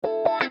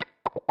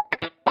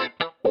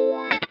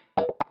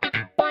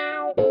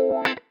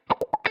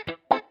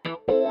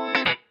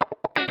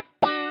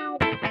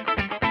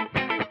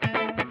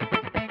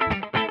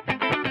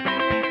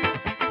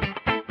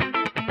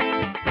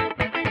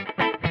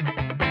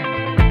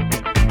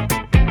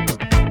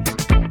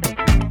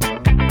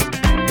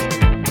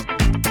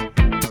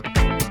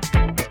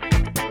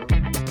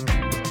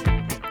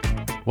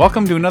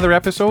Welcome to another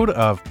episode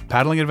of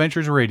Paddling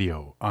Adventures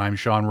Radio. I'm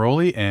Sean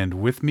Rowley, and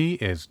with me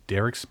is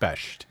Derek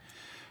Specht.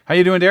 How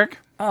you doing, Derek?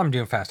 I'm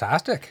doing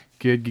fantastic.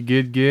 Good.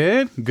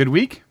 Good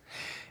week?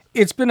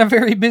 It's been a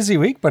very busy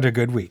week, but a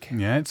good week.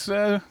 Yeah, it's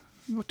two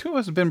of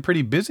us have been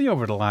pretty busy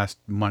over the last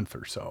month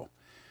or so.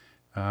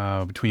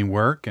 Between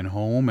work and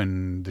home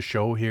and the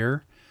show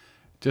here.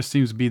 Just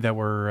seems to be that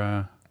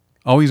we're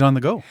always on the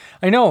go.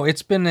 I know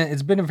it's been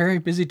a very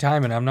busy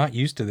time, and I'm not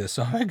used to this,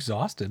 so I'm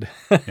exhausted.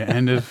 Yeah,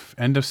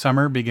 end of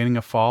summer, beginning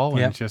of fall, and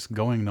Yep. it's just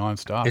going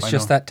nonstop. It's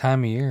just that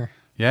time of year.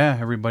 Yeah,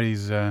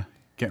 everybody's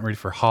getting ready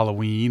for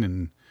Halloween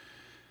and,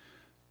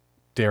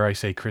 dare I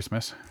say,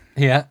 Christmas.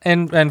 Yeah,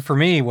 and for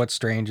me, what's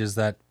strange is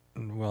that,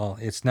 well,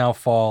 it's now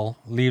fall,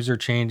 leaves are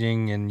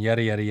changing, and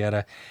yada yada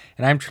yada,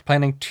 and I'm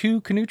planning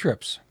 2 canoe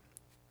trips.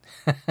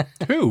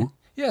 Who?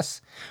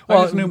 Yes. I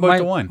just knew about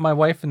the one. My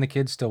wife and the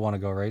kids still want to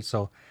go, right?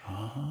 So,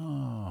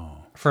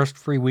 first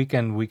free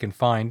weekend we can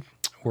find.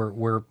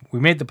 We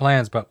made the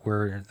plans, but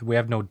we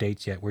have no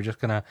dates yet. We're just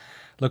gonna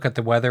look at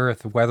the weather. If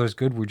the weather's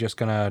good, we're just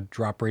gonna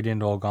drop right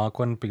into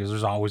Algonquin because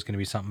there's always gonna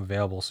be something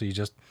available. So you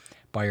just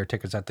buy your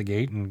tickets at the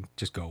gate and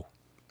just go.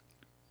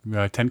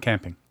 Tent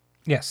camping.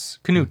 Yes,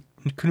 canoe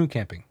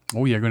camping.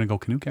 Oh, you're going to go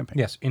canoe camping?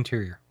 Yes,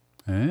 interior.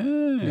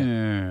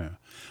 Yeah.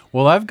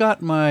 Well, I've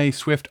got my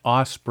Swift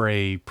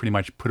Osprey pretty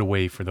much put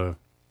away for the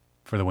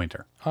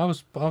winter. I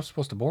was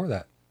supposed to bore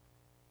that.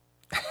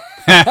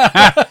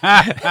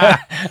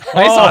 I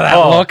saw that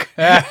look.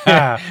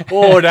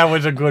 Oh, that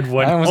was a good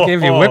one. I almost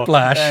gave you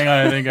whiplash. Hang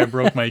on, I think I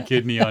broke my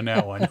kidney on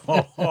that one.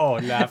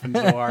 Laughing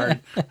so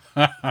hard.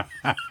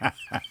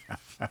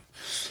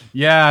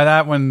 Yeah,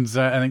 that one's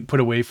I think put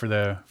away for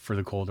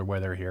the colder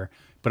weather here.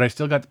 But I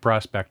still got the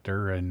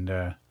Prospector,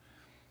 and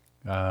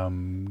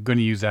going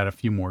to use that a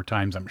few more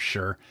times, I'm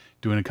sure.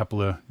 Doing a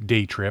couple of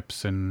day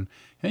trips, and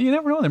you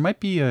never know, there might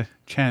be a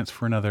chance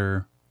for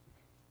another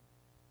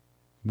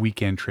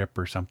weekend trip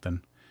or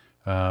something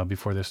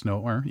before the snow,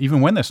 or even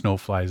when the snow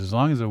flies, as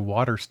long as the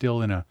water's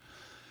still in a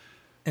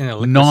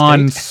liquid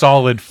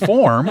non-solid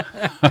form.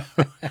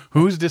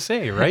 Who's to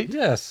say, right?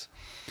 Yes.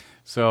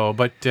 So,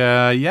 but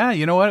yeah,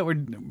 you know what? We're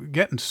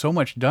getting so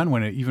much done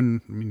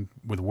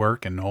with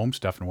work and home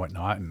stuff and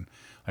whatnot. And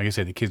like I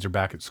said, the kids are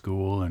back at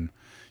school and,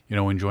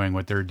 enjoying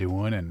what they're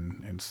doing.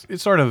 And it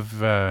sort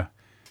of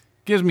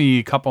gives me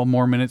a couple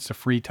more minutes of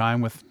free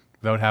time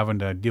without having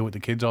to deal with the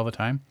kids all the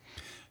time.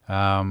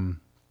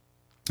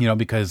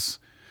 Because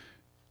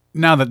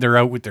now that they're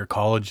out with their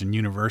college and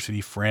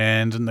university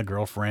friends and the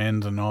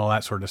girlfriends and all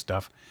that sort of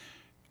stuff,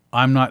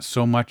 I'm not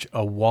so much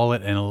a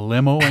wallet and a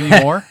limo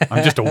anymore.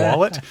 I'm just a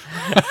wallet.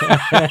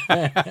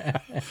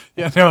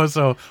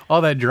 So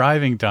all that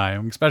driving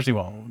time, especially,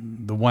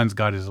 the one's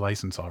got his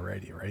license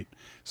already, right?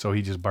 So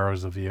he just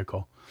borrows the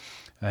vehicle.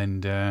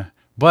 And,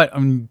 but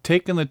I'm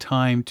taking the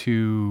time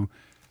to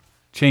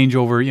change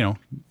over,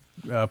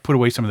 put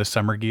away some of the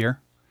summer gear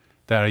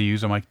that I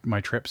use on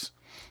my trips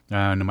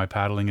and my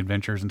paddling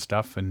adventures and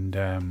stuff.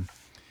 And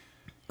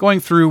going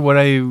through what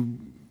I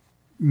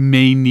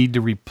may need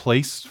to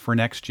replace for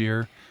next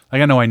year.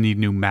 Like, I know I need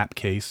new map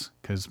case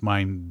because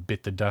mine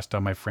bit the dust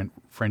on my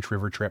French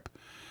River trip.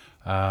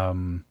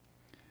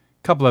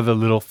 Couple other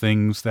little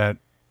things that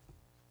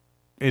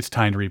it's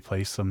time to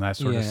replace them, that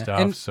sort of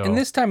stuff. And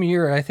this time of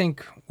year, I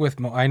think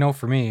I know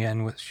for me,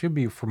 and should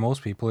be for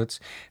most people, it's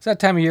that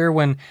time of year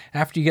when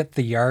after you get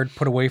the yard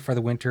put away for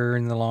the winter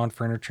and the lawn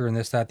furniture and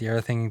this, that, the other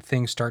thing,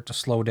 things start to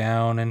slow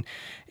down and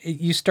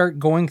you start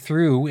going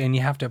through and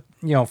you have to,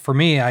 for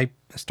me, I'm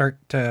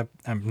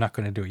not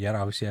going to do it yet.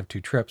 Obviously I have 2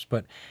 trips,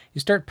 but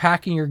you start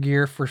packing your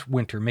gear for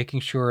winter,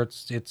 making sure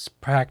it's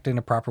packed in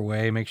a proper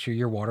way, make sure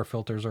your water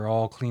filters are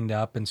all cleaned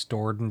up and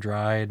stored and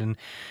dried. And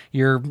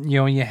you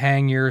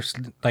hang your,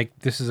 like,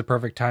 this is a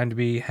perfect time to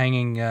be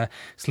hanging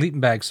sleeping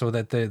bags so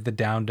that the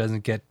down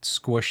doesn't get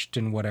squished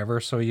and whatever.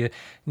 So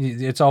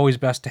it's always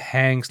best to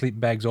hang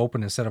sleeping bags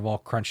open instead of all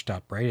crunched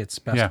up, right? It's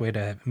the best way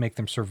to make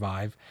them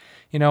survive.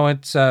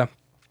 It's,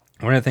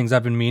 one of the things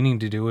I've been meaning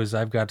to do is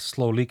I've got a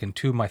slow leak in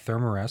 2 of my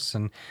thermarests,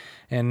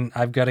 and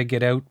I've got to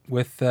get out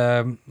with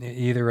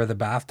either the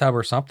bathtub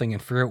or something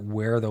and figure out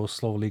where those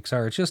slow leaks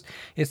are.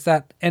 It's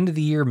that end of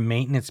the year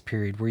maintenance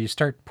period where you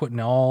start putting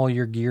all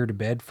your gear to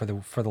bed for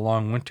the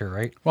long winter,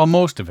 right? Well,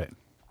 most of it,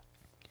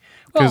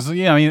 because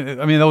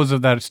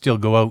those that still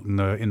go out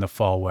in the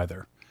fall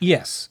weather.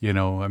 Yes.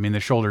 The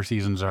shoulder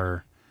seasons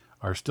are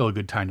still a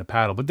good time to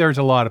paddle, but there's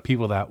a lot of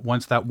people that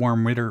once that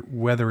warm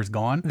weather is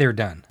gone, they're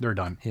done.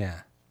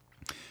 Yeah.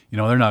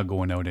 They're not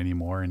going out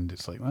anymore, and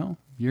it's like, well,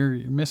 you're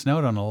missing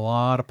out on a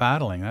lot of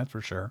paddling, that's for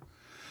sure.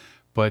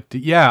 But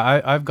yeah,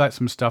 I've got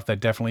some stuff that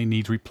definitely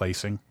needs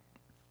replacing.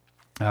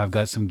 I've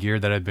got some gear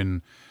that I've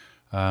been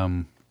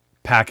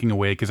packing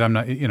away because I'm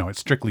not, it's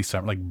strictly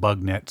something like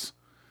bug nets,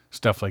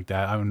 stuff like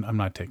that. I'm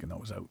not taking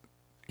those out.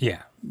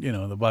 Yeah.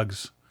 The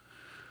bugs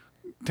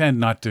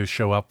tend not to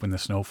show up when the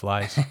snow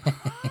flies.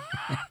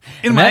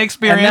 In my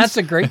experience. And that's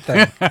a great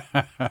thing.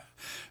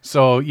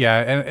 So yeah,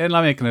 and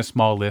I'm making a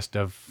small list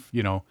of,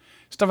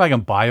 stuff I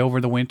can buy over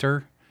the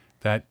winter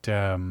that,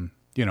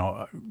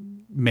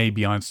 may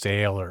be on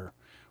sale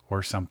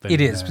or something. It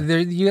is. There,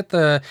 you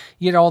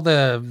get all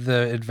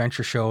the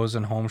adventure shows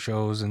and home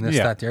shows and this,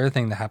 Yeah. that, the other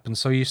thing that happens.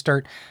 So you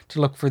start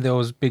to look for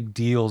those big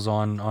deals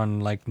on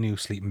like new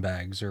sleeping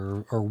bags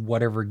or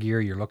whatever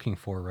gear you're looking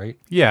for, right?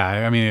 Yeah,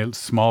 I mean, it's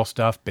small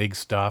stuff, big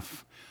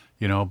stuff,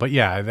 but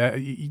yeah,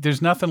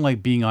 there's nothing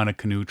like being on a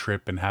canoe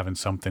trip and having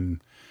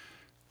something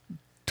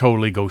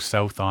totally go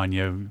south on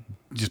you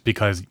just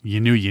because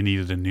you knew you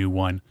needed a new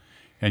one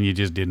and you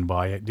just didn't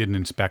buy it, didn't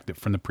inspect it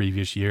from the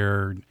previous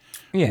year,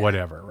 Yeah.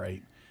 whatever,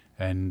 right?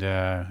 And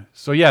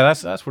so yeah,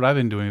 that's what I've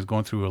been doing, is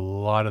going through a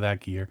lot of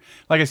that gear.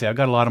 Like I said, I've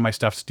got a lot of my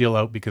stuff still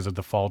out because of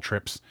the fall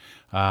trips.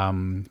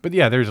 But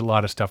yeah, there's a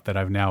lot of stuff that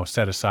I've now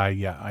set aside.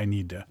 Yeah, I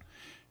need to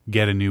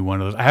get a new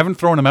one of those. I haven't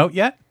thrown them out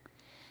yet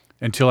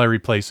until I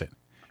replace it.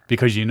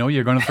 Because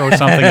you're going to throw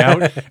something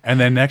out, and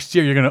then next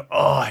year you're going to,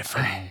 I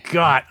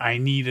forgot I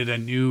needed a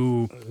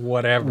new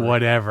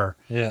whatever.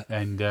 Yeah.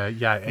 And and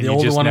The you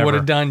old just one never, would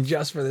have done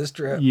just for this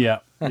trip.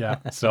 Yeah.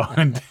 So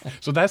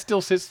so that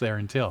still sits there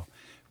until.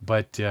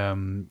 But so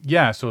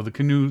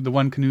the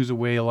one canoe's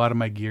away. A lot of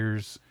my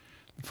gears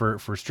for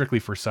strictly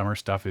for summer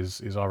stuff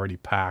is already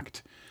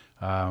packed.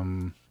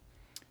 And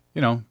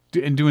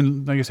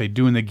doing, like I say,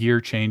 doing the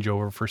gear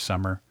changeover for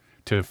summer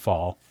to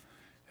fall.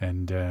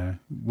 And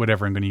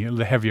whatever I'm going to use,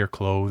 the heavier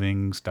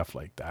clothing, stuff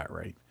like that,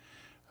 right?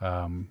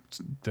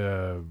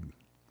 The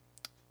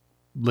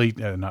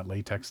not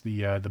latex,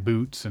 the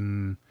boots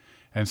and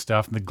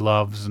stuff, and the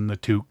gloves, and the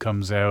toque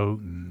comes out,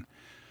 and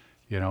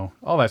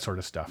all that sort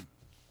of stuff.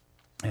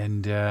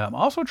 And I'm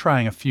also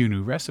trying a few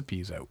new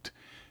recipes out.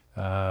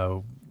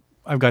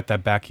 I've got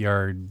that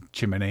backyard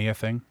chimenea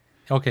thing,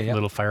 Okay, yeah.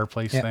 little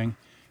fireplace thing,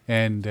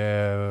 and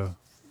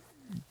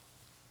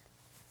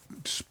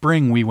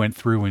spring we went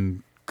through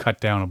and cut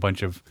down a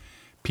bunch of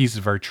pieces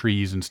of our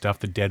trees and stuff,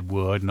 the dead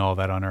wood and all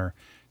that on our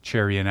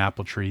cherry and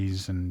apple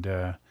trees. And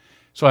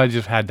so I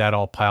just had that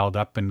all piled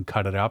up and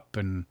cut it up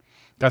and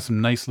got some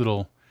nice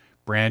little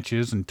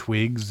branches and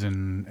twigs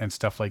and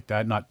stuff like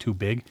that. Not too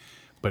big,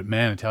 but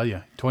man, I tell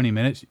you, 20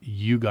 minutes,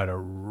 you got a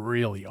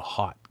really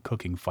hot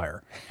cooking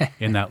fire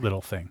in that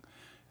little thing.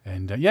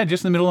 And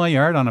just in the middle of my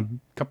yard on a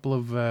couple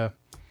of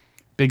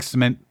big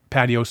cement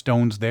patio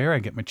stones there, I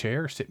get my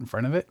chair, sit in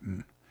front of it,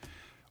 and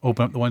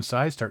open up the one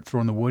side, start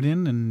throwing the wood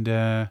in,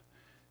 and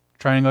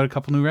trying out a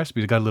couple new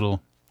recipes. I got a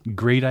little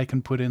grate I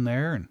can put in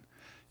there,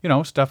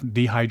 and stuff,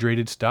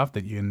 dehydrated stuff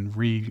that you can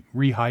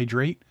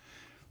rehydrate,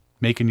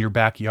 make in your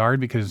backyard,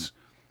 because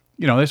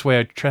this way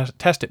I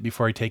test it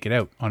before I take it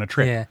out on a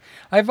trip. Yeah,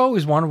 I've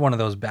always wanted one of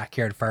those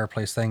backyard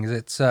fireplace things.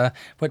 It's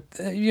but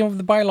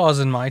the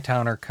bylaws in my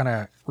town are kind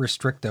of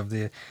restrictive.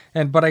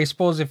 But I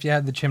suppose if you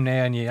had the chimney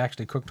and you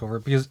actually cooked over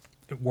it, because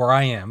where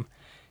I am,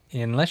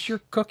 unless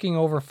you're cooking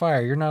over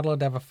fire, you're not allowed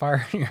to have a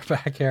fire in your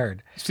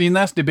backyard. See, and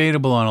that's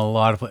debatable on a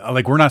lot of places.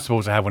 Like, we're not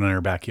supposed to have one in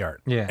our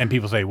backyard. Yeah. And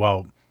people say,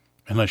 well,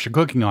 unless you're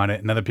cooking on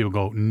it. And other people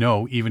go,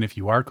 no, even if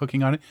you are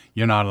cooking on it,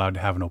 you're not allowed to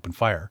have an open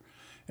fire.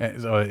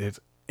 And so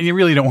and you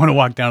really don't want to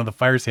walk down to the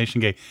fire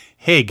station and go,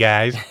 hey,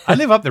 guys, I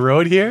live up the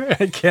road here.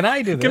 Can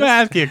I do this? Can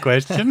I ask you a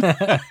question?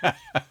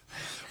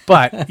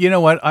 But you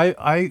know what?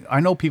 I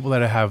know people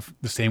that have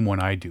the same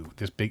one I do.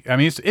 This big, I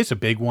mean, it's a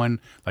big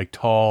one, like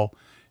tall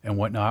and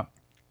whatnot.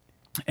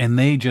 And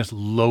they just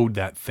load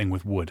that thing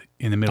with wood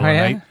in the middle of the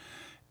night.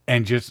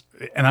 And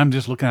I'm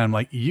just looking at them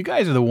like, you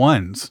guys are the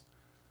ones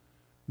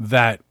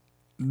that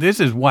this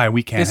is why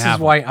we can't This have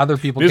is why other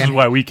people This can is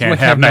why we can't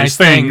have nice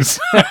things.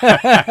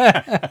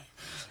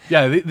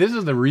 Yeah, this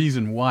is the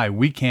reason why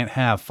we can't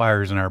have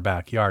fires in our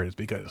backyard, is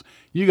because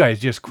you guys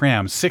just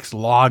cram 6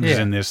 logs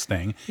in this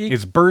thing.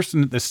 It's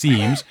bursting at the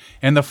seams,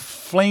 and the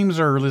flames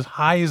are as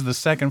high as the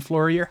second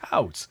floor of your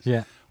house.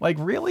 Yeah. Like,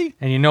 really?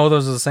 And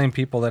those are the same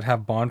people that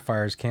have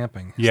bonfires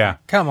camping. It's Yeah.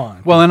 like, come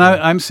on. Well, and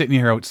I'm sitting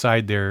here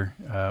outside there.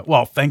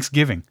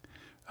 Thanksgiving.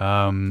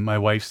 My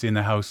wife's in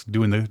the house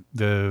doing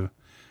the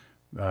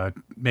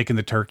making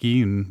the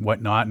turkey and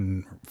whatnot,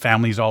 and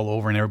family's all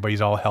over and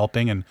everybody's all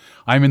helping. And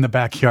I'm in the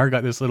backyard,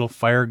 got this little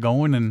fire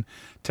going and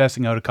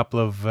testing out a couple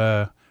of,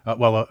 I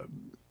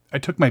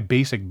took my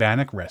basic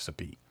bannock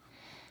recipe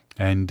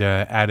and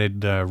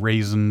added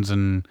raisins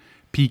and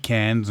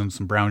pecans and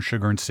some brown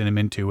sugar and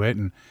cinnamon to it,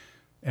 and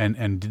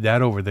did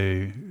that over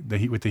the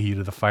heat with the heat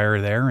of the fire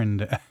there,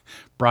 and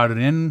brought it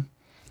in,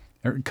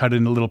 cut it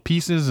into little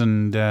pieces,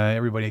 and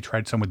everybody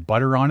tried some with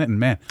butter on it, and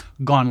man,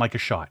 gone like a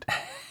shot.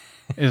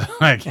 It's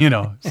like,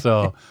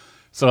 so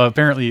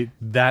apparently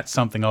that's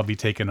something I'll be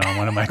taking on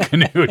one of my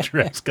canoe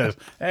trips, because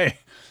hey,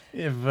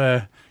 if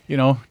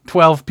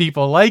 12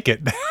 people like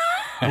it,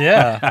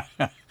 Yeah.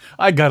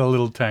 I got a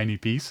little tiny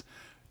piece,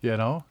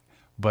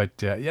 but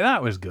that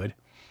was good.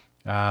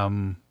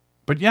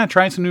 But yeah,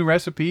 trying some new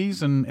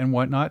recipes and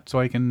whatnot, so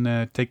I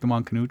can take them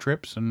on canoe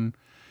trips and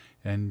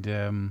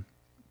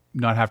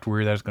not have to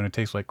worry that it's going to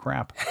taste like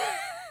crap.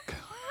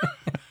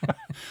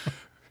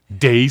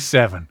 Day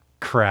 7,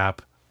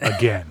 crap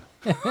again.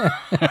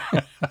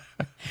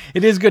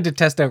 It is good to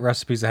test out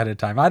recipes ahead of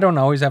time. I don't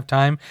always have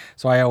time,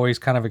 so I always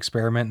kind of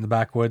experiment in the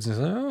backwoods and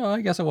say, oh,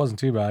 I guess it wasn't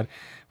too bad.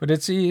 But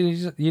it's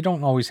you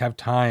don't always have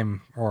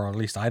time, or at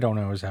least I don't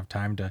always have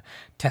time to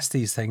test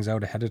these things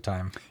out ahead of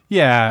time.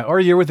 Yeah, or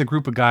you're with a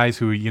group of guys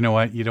who, you know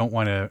what, you don't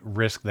want to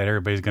risk that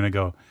everybody's going to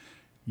go,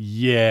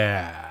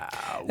 yeah,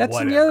 That's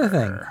whatever. the other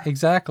thing.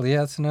 Exactly. Yeah,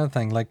 that's another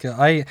thing. Like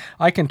I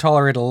can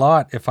tolerate a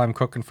lot if I'm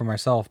cooking for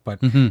myself, but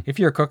if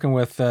you're cooking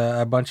with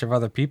a bunch of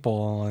other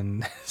people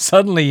and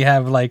suddenly you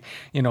have like,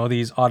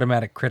 these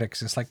automatic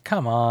critics, it's like,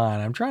 come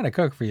on, I'm trying to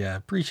cook for you.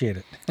 Appreciate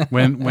it.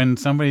 When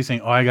somebody's saying,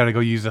 oh, I got to go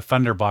use a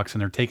Thunderbox,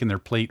 and they're taking their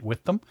plate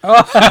with them,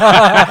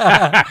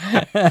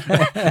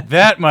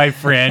 that, my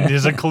friend,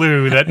 is a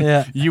clue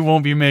that you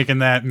won't be making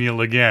that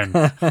meal again.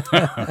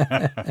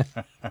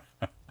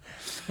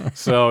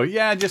 So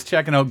yeah, just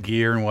checking out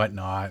gear and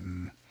whatnot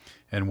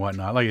and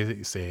whatnot. Like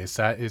I say, it's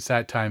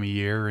that time of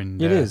year, and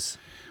It is.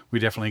 we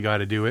definitely got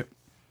to do it.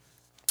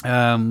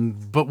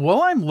 But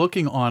while I'm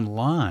looking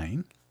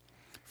online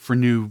for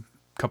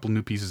couple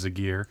new pieces of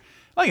gear,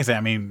 like I said,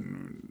 I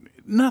mean,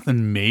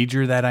 nothing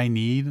major that I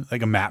need,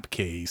 like a map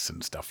case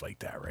and stuff like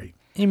that, right?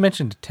 You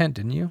mentioned a tent,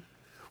 didn't you?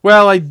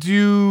 Well, I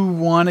do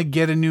want to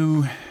get a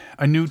new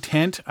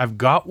tent. I've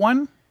got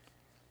one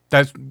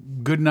that's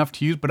good enough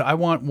to use, but I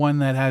want one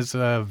that has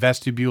a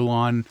vestibule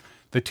on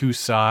the two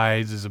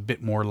sides, is a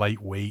bit more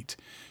lightweight,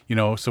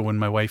 so when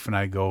my wife and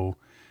I go,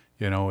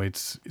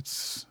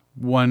 it's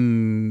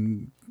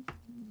one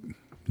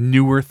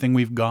newer thing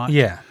we've got.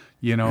 Yeah.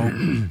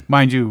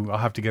 Mind you, I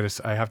have to get a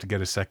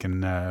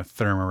second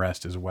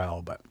Thermarest as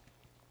well, but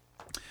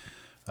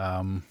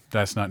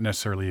that's not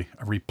necessarily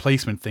a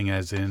replacement thing,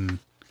 as in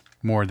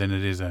more than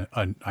it is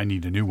I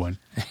need a new one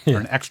or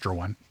an extra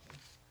one.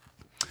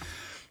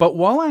 But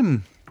while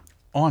I'm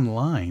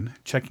online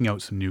checking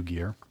out some new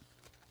gear,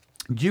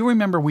 do you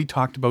remember we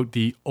talked about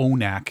the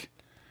ONAC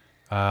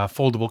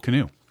foldable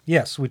canoe?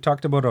 Yes, we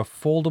talked about a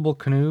foldable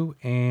canoe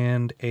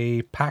and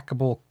a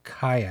packable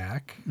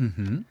kayak.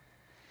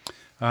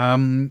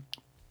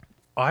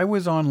 I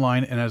was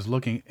online and I was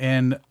looking,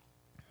 and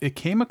it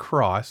came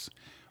across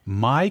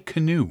My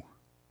Canoe.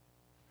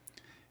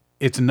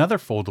 It's another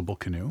foldable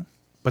canoe,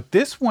 but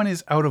this one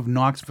is out of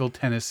Knoxville,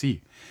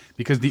 Tennessee,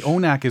 because the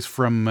ONAC is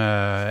from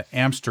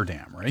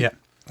Amsterdam, right? Yeah,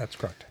 that's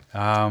correct.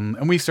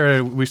 And we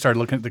started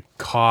looking at the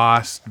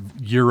cost,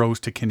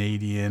 euros to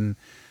Canadian,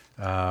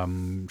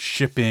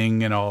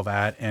 shipping and all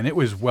that, and it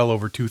was well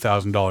over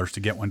 $2,000 to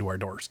get one to our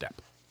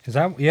doorstep. Is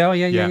that? Yeah.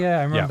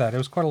 I remember that. It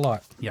was quite a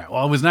lot. Yeah,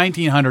 well, it was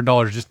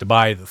 $1,900 just to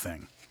buy the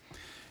thing,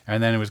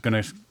 and then it was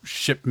going to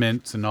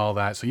shipments and all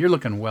that. So you're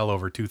looking well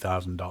over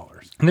 $2,000.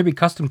 And there'd be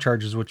custom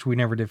charges, which we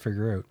never did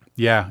figure out.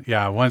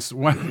 Yeah. Once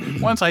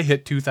I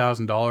hit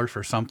 $2,000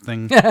 for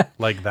something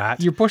like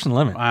that, You're pushing the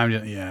limit. I'm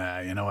just,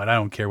 you know what? I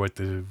don't care what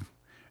the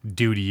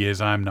duty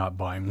is. I'm not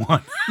buying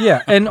one.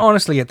 Yeah, and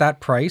honestly, at that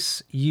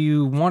price,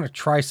 you want to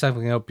try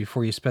something out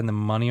before you spend the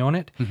money on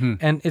it.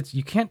 And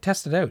you can't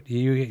test it out.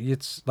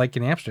 It's like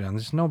in Amsterdam.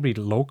 There's nobody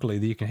locally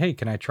that you can. Hey,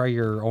 can I try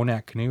your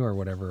ONAC canoe or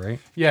whatever? Right?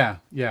 Yeah.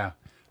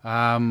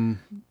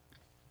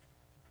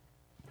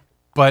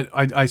 But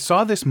I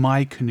saw this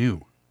My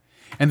Canoe,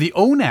 and the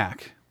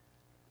ONAC,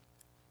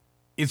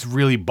 it's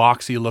really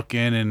boxy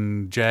looking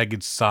and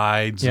jagged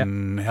sides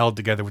and held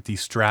together with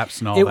these straps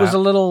and all that. It was a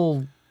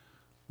little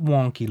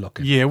wonky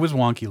looking. Yeah, it was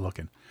wonky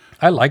looking.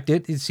 I liked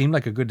it. It seemed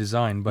like a good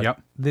design, but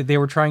they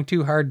were trying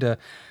too hard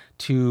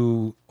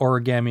to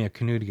origami a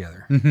canoe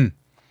together.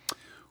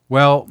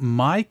 Well,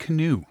 My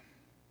Canoe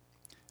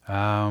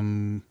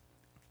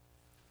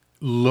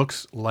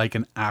looks like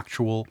an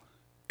actual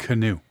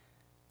canoe,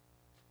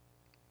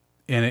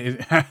 and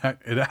it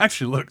it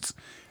actually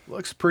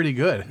looks pretty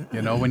good.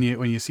 When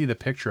you see the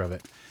picture of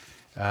it,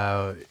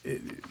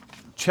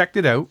 checked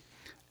it out,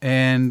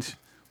 and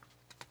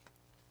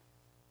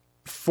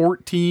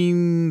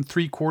 14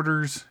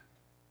 3/4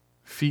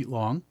 feet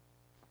long,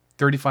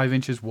 35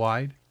 inches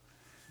wide,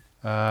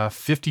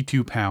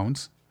 52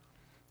 pounds,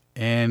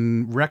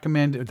 and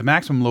the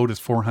maximum load is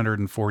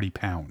 440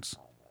 pounds.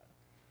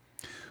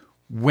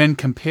 When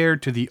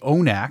compared to the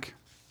ONAC,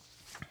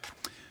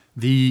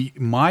 the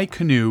My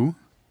Canoe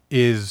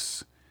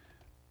is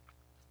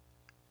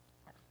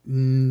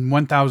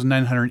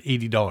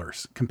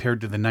 $1,980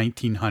 compared to the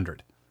 $1,900.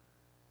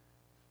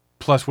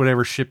 Plus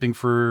whatever shipping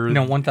for...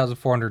 No,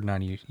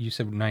 1,490. You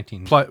said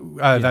 19. Plus,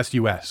 that's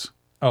US.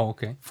 Oh,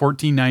 okay.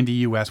 $1,490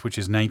 US, which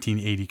is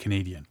 $1,980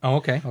 Canadian. Oh,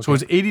 okay. So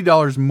it's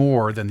 $80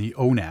 more than the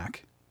ONAC.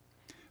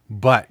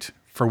 But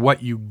for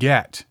what you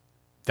get,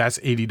 that's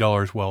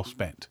 $80 well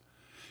spent.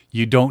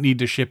 You don't need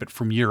to ship it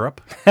from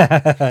Europe.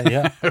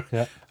 Yeah.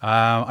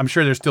 I'm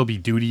sure there'll still be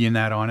duty in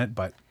that on it,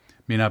 but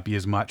may not be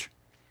as much.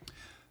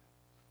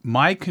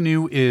 My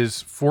Canoe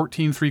is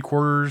 14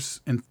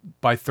 3/4 and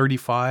by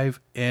 35,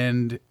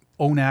 and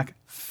ONAC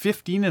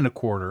 15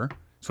 1/4,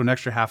 so an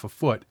extra half a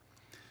foot,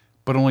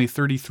 but only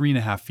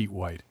 33.5 feet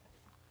wide.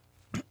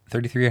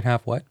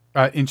 33.5 what?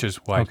 Inches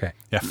wide. Okay.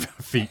 Yeah,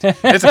 feet.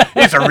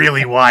 It's a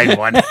really wide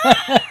one.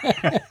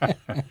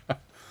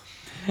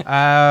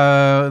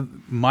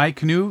 My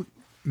Canoe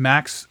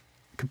max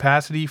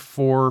capacity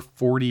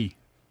 440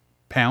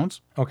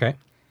 pounds. Okay.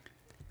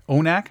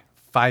 Onak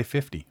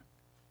 550.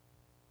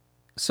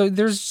 So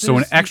So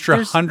an extra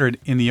there's 100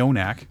 in the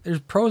Onak. There's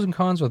pros and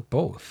cons with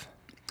both.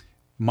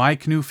 My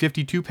Canoe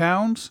 52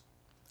 pounds.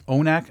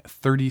 Onak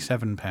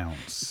 37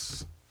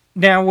 pounds.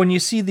 Now, when you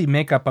see the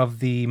makeup of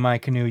the My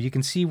Canoe, you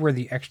can see where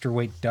the extra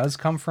weight does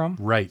come from.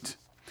 Right.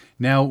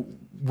 Now,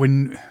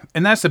 and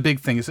that's the big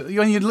thing is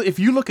if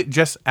you look at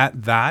just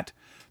at that,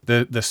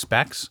 the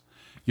specs,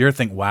 you're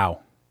thinking,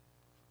 wow.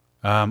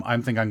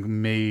 I'm thinking I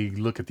may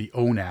look at the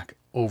Onak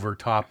over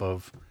top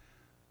of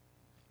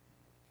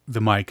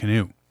the My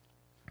Canoe.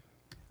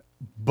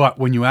 But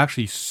when you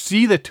actually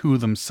see the two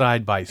of them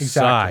side by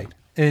side,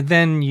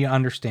 then you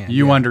understand.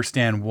 you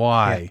understand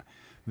why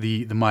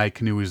the My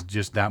Canoe is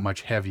just that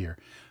much heavier.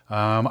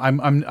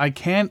 I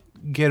can't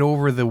get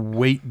over the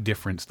weight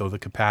difference though, the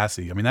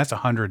capacity. I mean, that's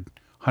 100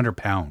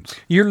 pounds.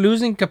 You're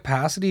losing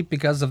capacity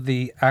because of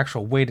the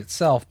actual weight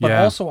itself, but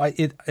Yeah. also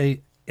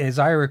as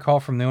I recall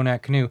from the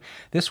Onak Canoe,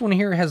 this one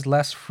here has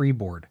less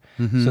freeboard.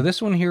 So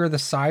this one here, the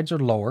sides are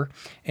lower,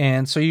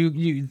 and so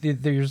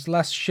there's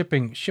less ship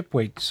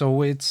weight.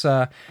 So it's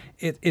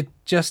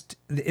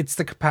it's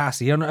the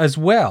capacity, and as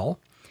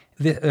well,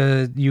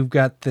 you've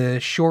got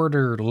the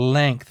shorter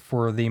length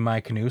for the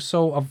My Canoe.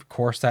 So of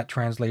course that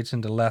translates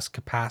into less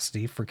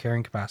capacity for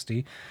carrying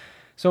capacity.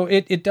 So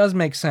it does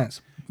make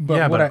sense.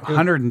 But But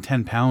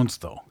 110 pounds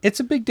though. it's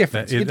a big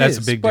difference. That's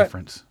a big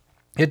difference.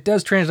 It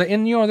does translate,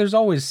 and there's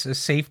always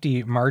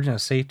a margin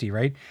of safety,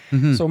 right?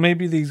 So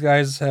maybe these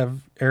guys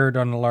have erred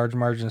on a large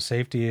margin of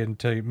safety and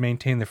to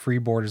maintain the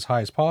freeboard as high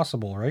as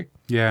possible, right?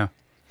 Yeah.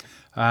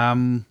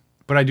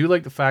 But I do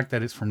like the fact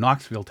that it's from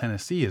Knoxville,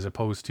 Tennessee, as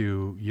opposed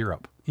to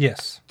Europe.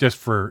 Yes. Just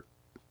for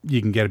you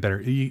can get a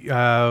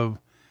better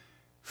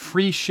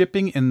free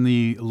shipping in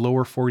the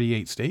lower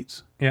 48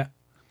 states. Yeah.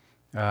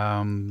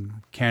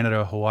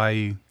 Canada,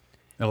 Hawaii,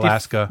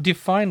 Alaska.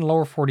 Define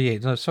lower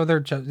 48. So they're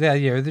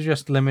they're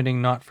just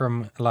limiting not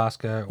from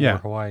Alaska or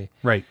Hawaii.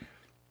 Right.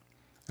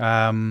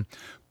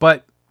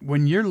 But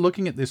when you're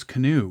looking at this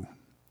canoe,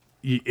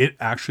 it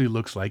actually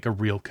looks like a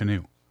real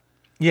canoe.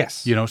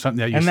 Yes. Something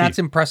that you see. And that's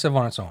impressive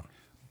on its own.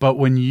 But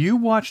when you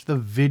watch the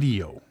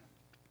video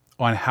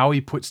on how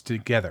he puts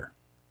together,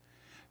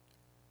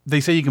 they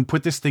say you can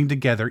put this thing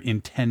together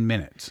in 10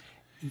 minutes.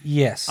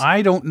 Yes.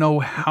 I don't know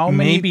how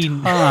many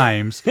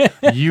times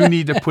you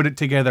need to put it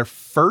together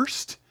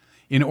first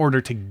in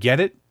order to get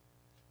it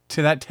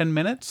to that 10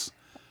 minutes.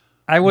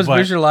 I was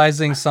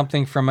visualizing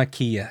something from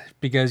IKEA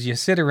because you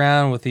sit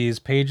around with these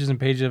pages and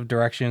pages of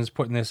directions,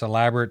 putting this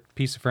elaborate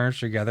piece of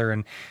furniture together,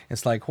 and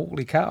it's like,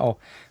 holy cow.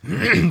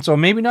 So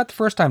maybe not the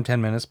first time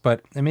 10 minutes,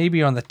 but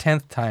maybe on the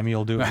 10th time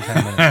you'll do it in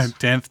 10 minutes.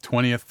 10th,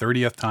 20th,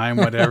 30th time,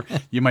 whatever.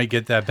 You might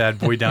get that bad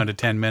boy down to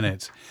 10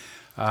 minutes.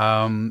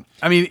 I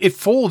mean, it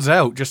folds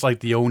out just like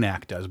the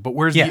Onak does, but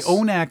whereas the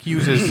Onak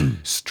uses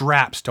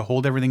straps to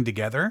hold everything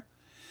together,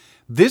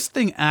 this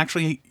thing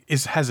actually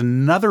has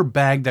another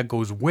bag that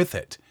goes with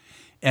it.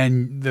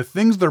 And the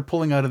things they're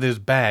pulling out of this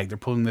bag, they're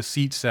pulling the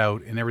seats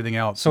out and everything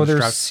else. So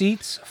there's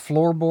seats,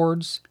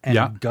 floorboards,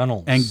 and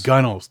gunnels. And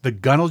gunnels. The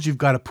gunnels you've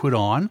got to put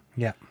on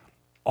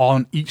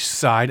each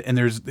side, and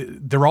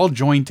they're all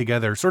joined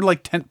together, sort of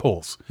like tent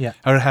poles. Yeah.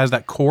 How it has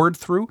that cord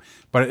through,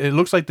 but it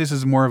looks like this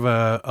is more of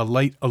a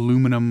light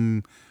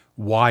aluminum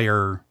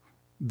wire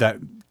that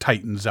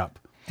tightens up.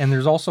 And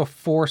there's also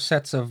 4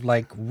 sets of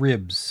like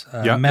ribs,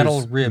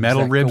 metal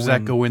ribs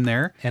that go in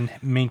there and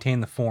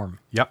maintain the form.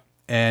 Yep.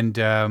 And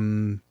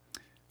the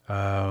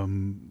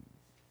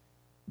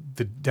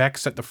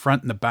decks at the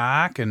front and the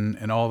back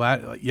and all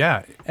that.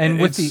 Yeah.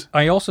 And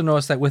I also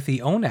noticed that with the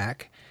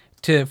Onak,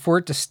 for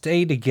it to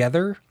stay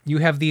together, you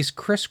have these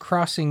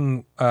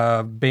crisscrossing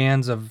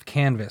bands of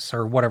canvas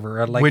or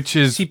whatever, which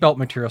is seatbelt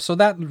material. So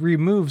that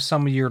removes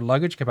some of your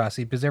luggage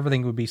capacity because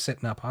everything would be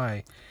sitting up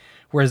high.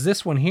 Whereas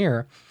this one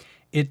here,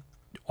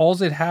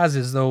 all it has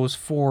is those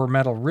 4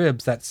 metal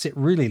ribs that sit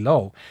really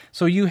low.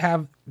 So you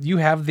have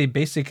the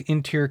basic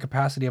interior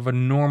capacity of a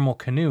normal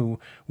canoe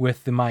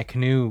with the My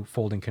Canoe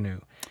folding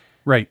canoe.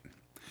 Right.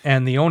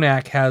 And the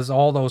Onak has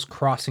all those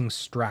crossing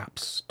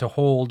straps to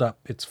hold up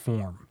its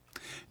form.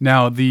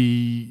 Now,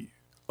 the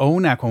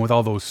Onak one with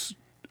all those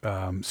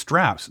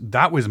straps,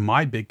 that was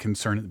my big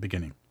concern at the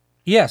beginning.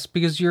 Yes,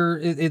 because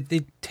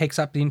it takes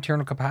up the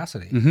internal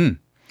capacity. Mm-hmm.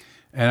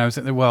 And I was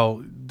thinking,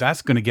 well,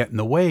 that's going to get in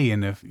the way.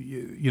 And if,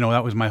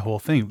 that was my whole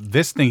thing.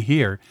 This thing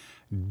here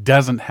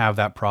doesn't have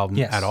that problem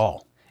at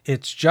all.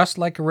 It's just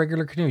like a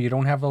regular canoe. You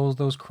don't have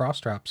those cross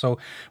straps. So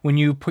when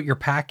you put your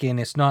pack in,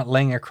 it's not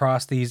laying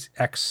across these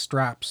X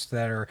straps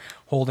that are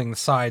holding the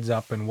sides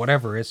up and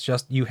whatever. It's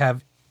just you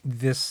have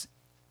this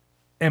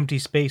empty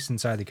space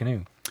inside the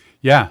canoe.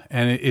 Yeah,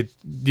 and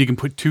you can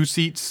put 2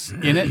 seats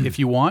in it if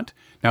you want.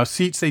 Now,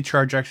 seats they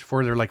charge extra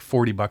for, they're like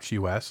 $40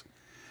 US.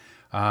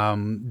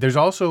 There's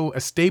also a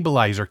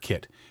stabilizer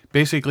kit.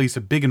 Basically, it's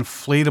a big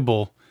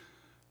inflatable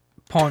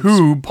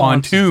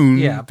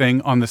pontoon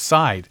thing on the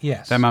side.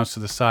 Yes. That mounts to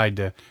the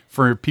side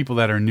for people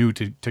that are new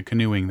to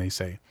canoeing, they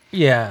say.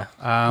 Yeah,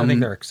 I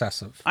think they're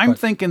excessive. I'm but-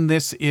 thinking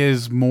this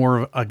is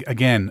more,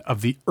 again,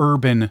 of the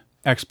urban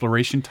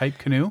exploration type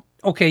canoe.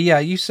 Okay, yeah,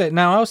 you said.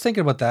 Now I was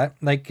thinking about that.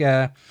 Like,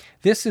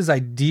 this is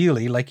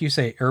ideally, like you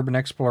say, urban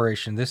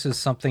exploration. This is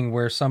something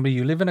where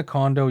you live in a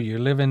condo, you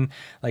live in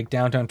like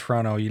downtown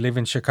Toronto, you live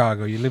in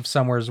Chicago, you live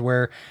somewhere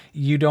where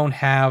you don't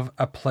have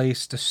a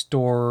place to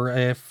store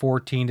a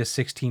 14 to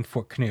 16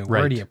 foot canoe.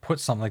 Where do Right. you put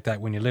something like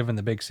that when you live in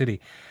the big city?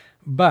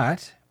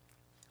 But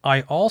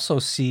I also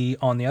see,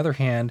 on the other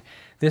hand,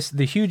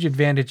 the huge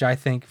advantage I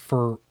think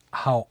for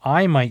how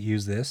I might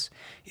use this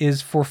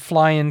is for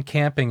fly-in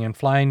camping and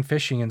fly-in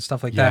fishing and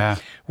stuff like Yeah.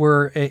 that.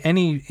 Where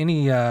any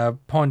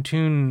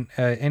pontoon,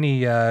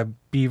 any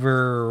beaver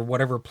or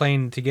whatever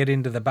plane to get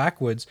into the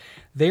backwoods,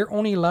 they're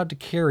only allowed to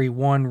carry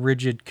one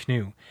rigid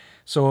canoe.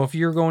 So if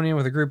you're going in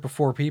with a group of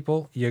 4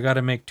 people, you got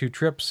to make 2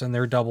 trips, and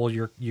they're double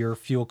your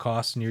fuel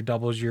costs and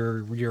doubles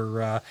your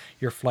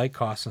flight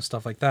costs and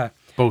stuff like that.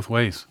 Both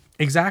ways.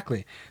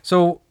 Exactly.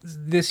 So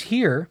this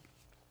here,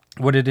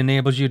 what it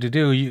enables you to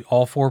do,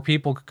 all 4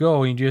 people could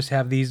go, and you just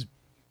have these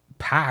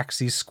packs,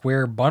 these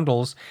square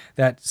bundles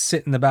that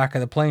sit in the back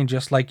of the plane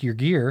just like your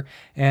gear,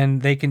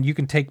 and you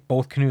can take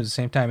both canoes at the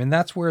same time. And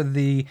that's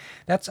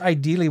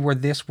ideally where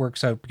this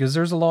works out, because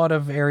there's a lot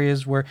of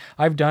areas where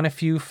I've done a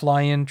few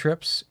fly-in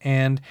trips,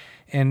 and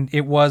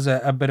it was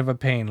a bit of a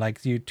pain.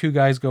 Like, 2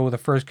 guys go with the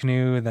first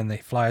canoe, and then they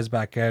flies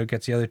back out,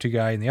 gets the other 2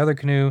 guys in the other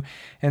canoe.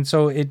 And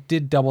so it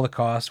did double the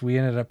cost. We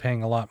ended up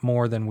paying a lot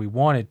more than we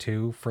wanted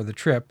to for the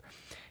trip.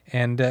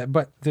 And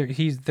but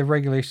the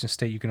regulations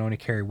state you can only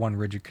carry one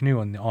rigid canoe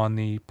on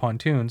the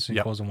pontoons, and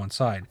Yep. it goes on one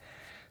side.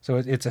 So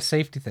it's a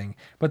safety thing.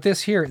 But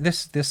this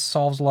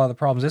solves a lot of the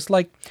problems. It's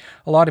like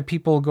a lot of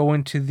people go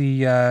into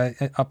the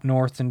up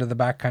north into the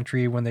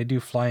backcountry when they do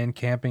fly-in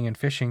camping and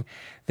fishing.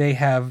 They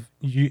have,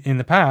 in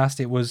the past,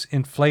 it was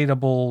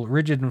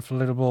rigid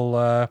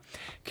inflatable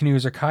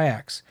canoes or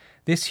kayaks.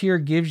 This here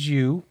gives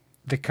you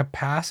the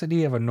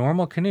capacity of a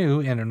normal canoe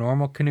in a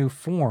normal canoe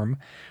form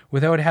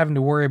without having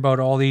to worry about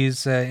all these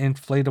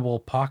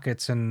inflatable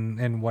pockets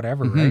and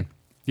whatever, right?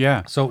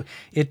 Yeah. So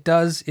it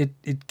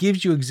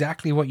gives you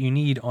exactly what you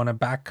need on a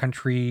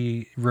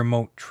backcountry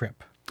remote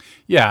trip.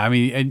 Yeah. I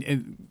mean,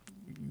 and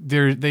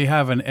they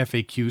have an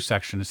FAQ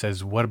section that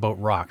says, "What about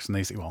rocks?" And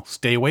they say, "Well,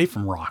 stay away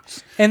from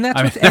rocks." And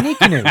that's with any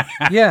canoe.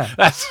 Yeah.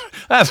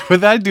 That's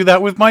what I do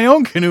that with my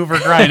own canoe, for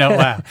crying out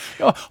loud.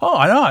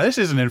 Oh no, this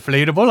isn't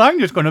inflatable. I'm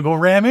just going to go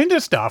ram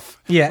into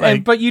stuff. Yeah,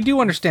 Like, but you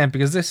do understand,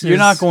 because you're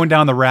not going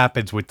down the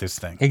rapids with this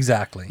thing.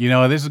 Exactly. You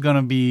know, this is going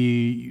to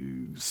be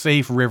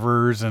safe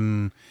rivers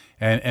and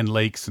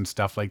lakes and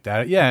stuff like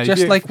that. Yeah,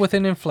 Just like with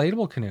an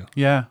inflatable canoe.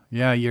 yeah.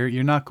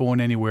 You're not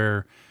going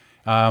anywhere.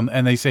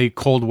 And they say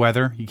cold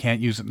weather. You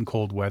can't use it in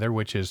cold weather,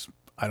 which is,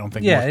 I don't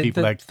think most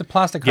people that the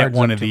plastic get hards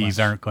one up of too these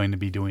much. aren't going to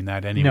be doing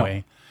that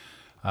anyway.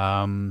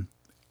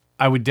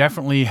 I would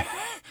definitely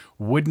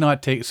would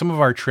not take some of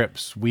our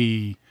trips.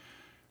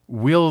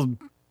 We'll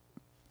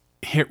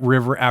hit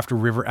river after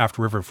river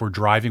after river if we're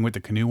driving with the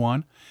canoe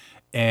on.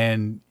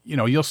 And,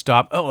 you'll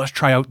stop. Oh, let's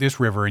try out this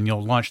river, and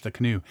you'll launch the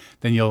canoe.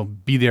 Then you'll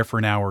be there for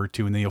an hour or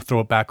 2, and then you'll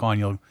throw it back on.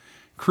 You'll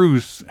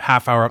cruise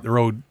half hour up the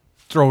road,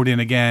 throw it in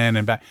again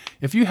and back.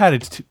 If you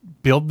had to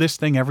build this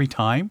thing every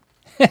time,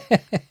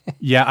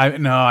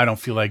 I don't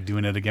feel like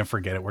doing it again.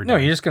 Forget it. We're No,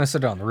 done. you're just going to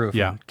sit on the roof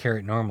Yeah. and carry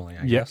it normally,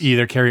 I Yeah, guess.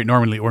 either carry it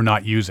normally or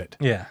not use it.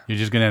 Yeah. You're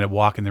just gonna end up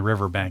walking the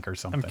riverbank or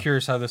something. I'm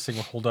curious how this thing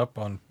will hold up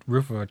on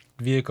roof of a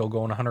vehicle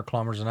going 100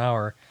 kilometers an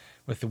hour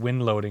with the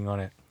wind loading on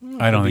it.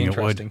 I don't It'd be think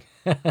it would. interesting.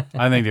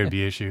 I think there'd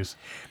be issues.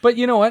 But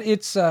you know what?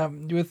 It's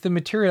with the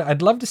material.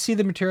 I'd love to see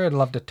the material. I'd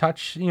love to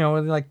touch,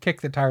 like kick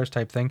the tires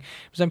type thing.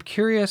 Because I'm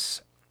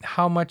curious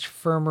how much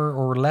firmer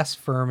or less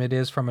firm it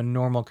is from a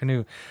normal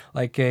canoe,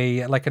 like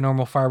a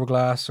normal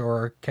fiberglass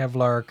or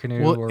Kevlar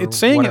canoe. Well, or it's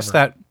saying whatever. it's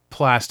that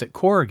plastic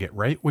corrugate,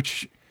 right?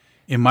 Which,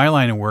 in my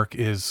line of work,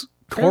 is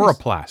Fairly-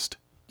 coroplast.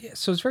 Yeah,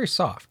 so it's very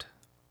soft.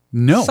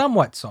 No,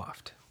 Somewhat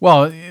soft,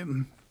 well,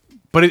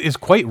 but it is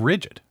quite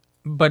rigid.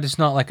 but it's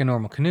not like a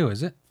normal canoe,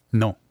 is it?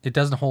 No, It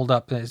doesn't hold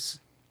up. It's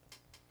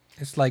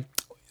like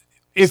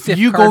if stiff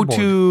you cardboard.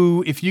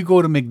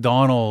 go to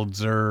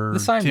McDonald's or The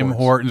Tim signboards.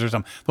 Hortons or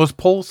something, those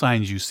pole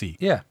signs you see,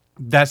 yeah,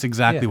 that's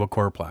exactly Yeah. what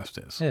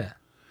coroplast is. yeah.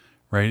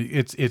 Right?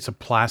 It's a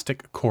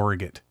plastic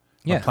corrugate,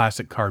 Yeah. a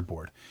plastic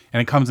cardboard, and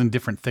it comes in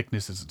different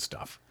thicknesses and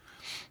stuff.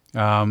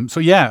 So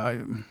yeah,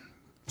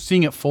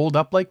 seeing it fold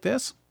up like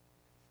this,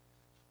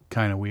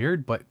 kind of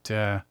weird, but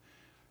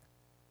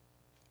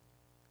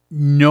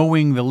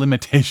knowing the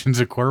limitations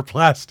of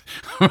coroplast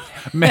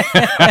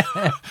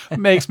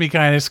makes me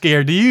kind of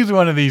scared to use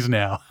one of these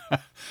now.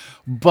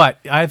 But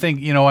I think,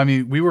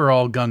 we were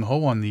all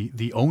gung-ho on the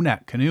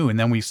ONAC canoe, and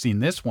then we've seen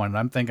this one, and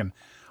I'm thinking,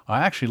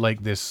 I actually like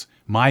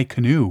my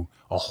canoe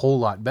a whole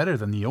lot better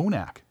than the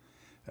ONAC.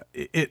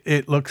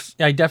 It looks...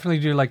 I definitely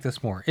do like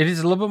this more. It is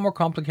a little bit more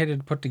complicated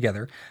to put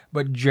together,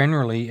 but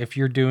generally, if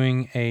you're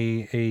doing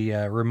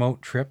a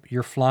remote trip,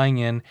 you're flying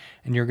in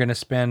and you're going to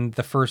spend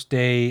the first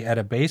day at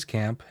a base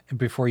camp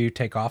before you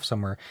take off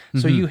somewhere.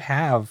 So you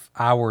have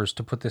hours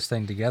to put this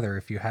thing together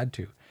if you had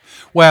to.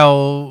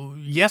 Well,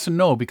 yes and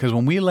no, because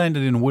when we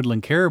landed in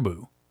Woodland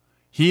Caribou,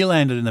 he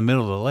landed in the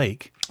middle of the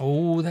lake,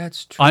 Oh,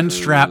 that's true.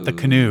 unstrapped the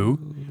canoe.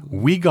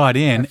 We got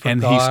in,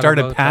 and he forgot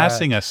started about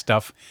passing that. us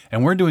stuff,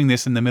 and we're doing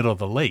this in the middle of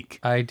the lake.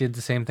 I did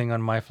the same thing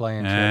on my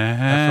fly-in trip.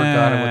 I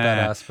forgot about that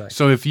aspect.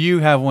 So if you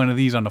have one of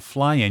these on the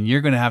fly-in,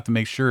 you're going to have to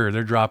make sure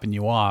they're dropping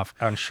you off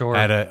On shore.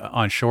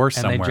 on shore And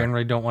somewhere. they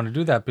generally don't want to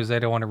do that because they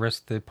don't want to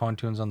risk the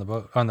pontoons on the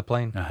boat on the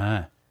plane.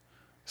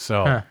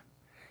 So Huh.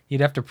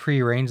 You'd have to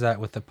prearrange that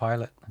with the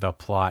pilot. the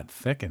plot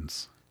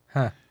thickens.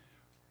 Huh.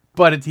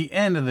 But at the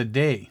end of the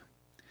day,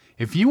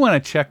 if you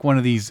want to check one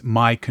of these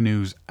My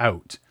Canoes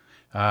out,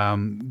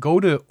 go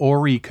to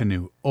Ori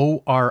Canoe,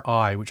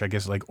 ORI, which I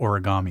guess is like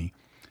origami,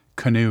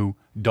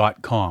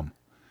 canoe.com.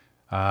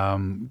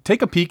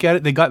 Take a peek at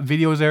it. They got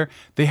videos there.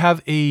 They have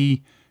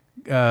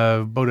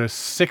about a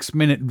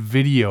 6-minute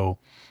video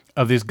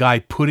of this guy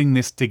putting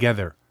this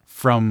together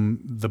from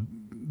the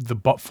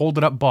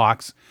folded up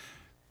box,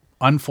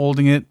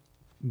 unfolding it,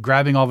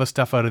 grabbing all the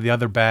stuff out of the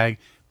other bag,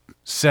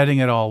 setting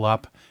it all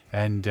up,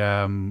 and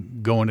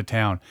going to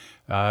town.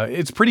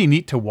 It's pretty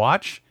neat to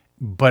watch,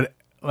 but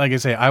like I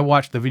say, I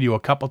watched the video a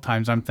couple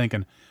times. I'm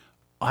thinking,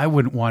 I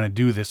wouldn't want to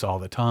do this all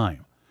the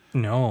time.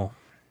 No.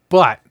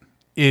 But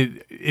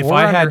if Or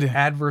I under had to,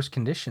 adverse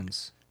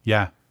conditions.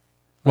 yeah.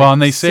 Well,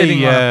 and they say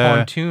Sitting on a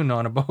pontoon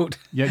on a boat.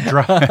 yeah,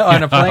 dry,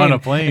 on a plane. on a In the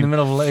plane.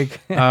 middle of a lake.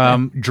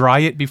 Dry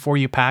it before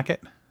you pack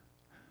it.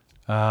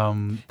 Yeah, a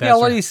That's lot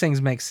of right. these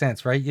things make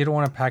sense, right? You don't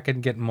want to pack it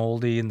and get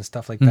moldy and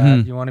stuff like Mm-hmm.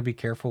 that. You want to be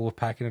careful with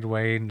packing it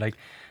away and like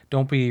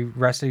don't be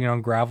resting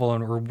on gravel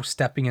or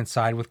stepping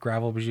inside with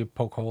gravel because you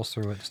poke holes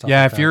through it. Stuff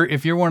Yeah, like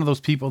if you're one of those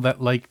people that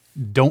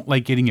don't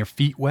like getting your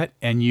feet wet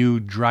and you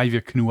drive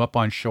your canoe up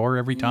on shore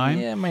every time,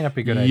 yeah, it might not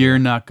be a good idea. you're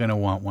not going to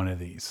want one of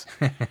these.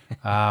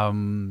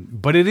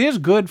 But it is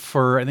good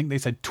for, I think they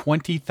said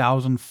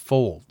 20,000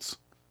 folds.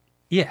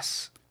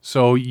 Yes.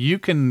 So you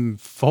can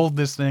fold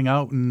this thing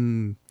out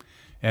and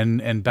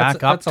back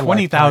up That's a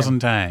 20,000 lifetime.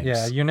 times.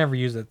 Yeah, you never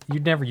use it.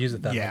 You'd never use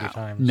it that many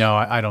times. No,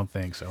 I don't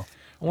think so.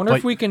 I wonder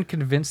if But- we can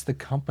convince the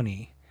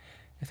company.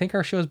 I think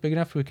our show is big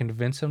enough we can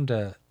convince them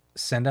to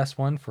send us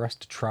one for us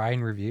to try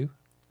and review.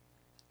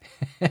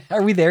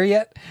 Are we there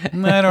yet? I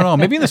don't know.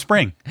 Maybe in the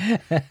spring.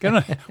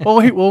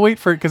 We'll wait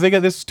for it because they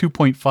got this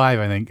 2.5,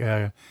 I think.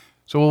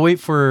 So we'll wait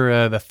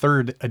for the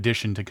third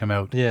edition to come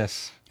out.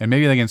 Yes. And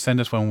maybe they can send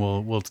us one.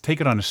 We'll take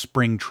it on a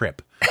spring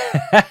trip,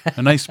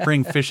 a nice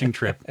spring fishing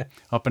trip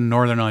up in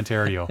northern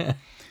Ontario.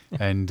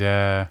 And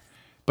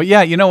but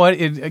yeah, you know what?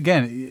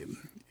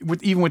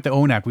 Even with the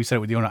ONAC, we said it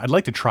with the ONAC. I'd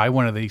like to try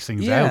one of these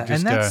things Yeah, out.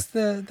 and that's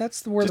where the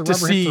just rubber to hits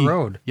see the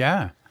road.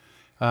 Yeah.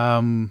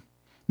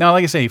 Now,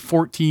 like I say,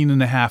 14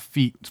 and a half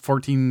feet,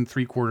 14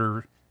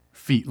 3/4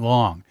 feet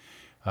long.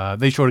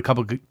 They showed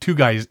two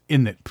guys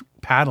in it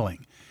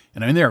paddling,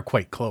 and I mean they're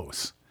quite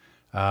close.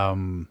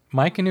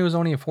 My canoe is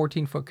only a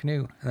 14-foot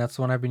canoe, and that's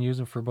the one I've been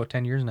using for about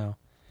 10 years now.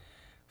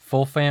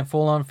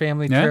 Full-on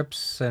family Yeah.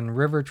 trips and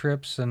river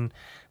trips, and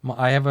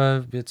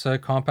it's a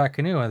compact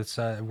canoe. It's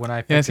when I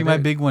Yeah, picked see, it my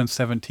out. big one's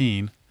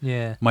 17.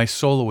 Yeah. My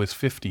solo is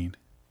 15.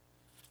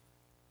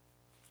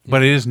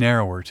 But it is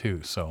narrower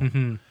too, so.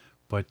 Mm-hmm.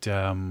 But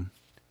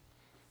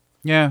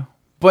yeah.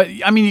 But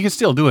I mean, you can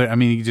still do it. I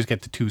mean, you just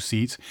get the 2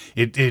 seats.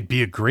 It'd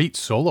be a great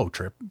solo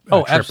trip.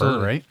 Oh, tripper,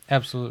 absolutely, right?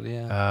 absolutely,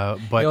 yeah.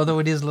 But Although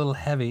it is a little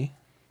heavy,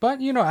 but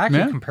actually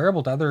Yeah.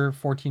 comparable to other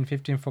 14,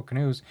 15-foot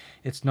canoes,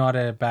 it's not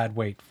a bad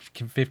weight.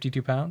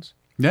 52 pounds.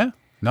 yeah,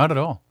 not at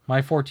all.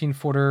 My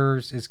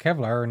 14-footers is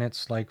Kevlar, and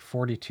it's like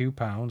 42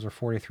 pounds or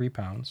 43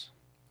 pounds.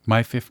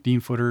 My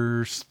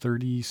 15-footer's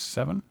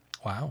 37.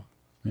 Wow.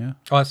 Yeah.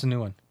 Oh, that's a new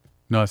one.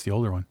 No, it's the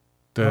older one.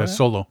 The yeah?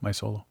 solo, my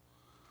solo.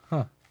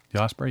 Huh.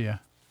 The Osprey, yeah.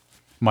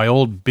 My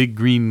old big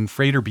green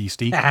freighter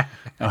beastie. I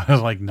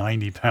was like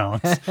 90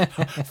 pounds.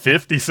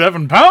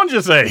 57 pounds,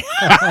 you say?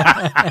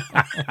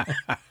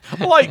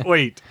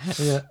 Lightweight.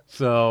 Yeah.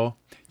 So,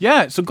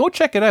 yeah, so go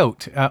check it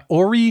out.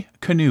 Ori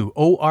Canoe,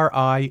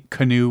 ORI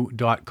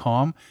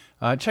canoe.com.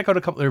 Check out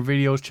a couple of their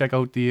videos. Check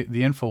out the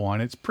info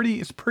on it.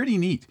 It's pretty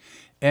neat.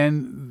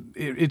 And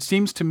it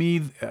seems to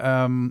me,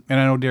 and I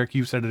know, Derek,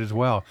 you've said it as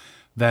well,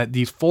 that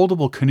these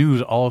foldable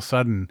canoes all of a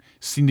sudden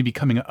seem to be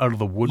coming out of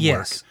the woodwork.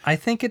 Yes, I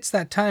think it's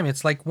that time.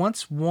 It's like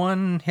once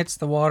one hits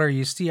the water,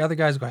 you see other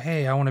guys go,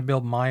 "Hey, I want to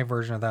build my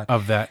version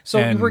of that." So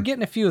And- we're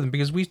getting a few of them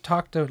because we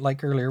talked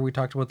like earlier. We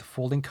talked about the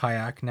folding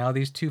kayak. Now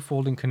these 2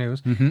 folding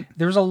canoes. Mm-hmm.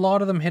 There's a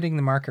lot of them hitting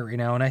the market right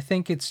now, and I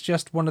think it's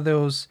just one of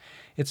those.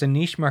 It's a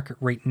niche market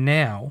right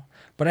now,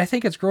 but I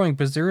think it's growing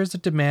because there is a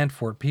demand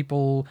for it.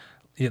 People,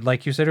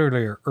 like you said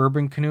earlier,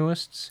 urban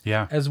canoeists,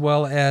 Yeah. as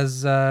well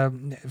as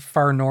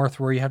far north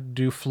where you have to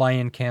do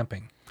fly-in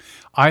camping.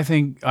 I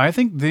think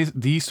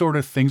these sort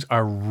of things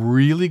are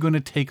really going to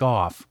take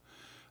off.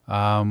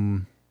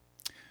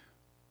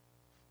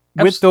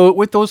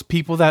 With those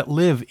people that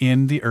live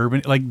in the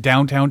urban, like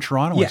downtown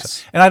Toronto.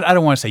 Yes. And I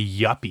don't want to say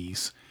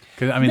yuppies,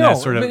 'Cause, I mean, No,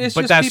 that's sort of, but it's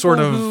but just that's people sort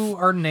of, who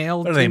are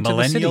nailed what are they, into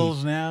the city.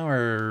 millennials now,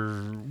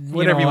 or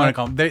whatever you know, want to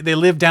call them? They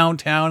live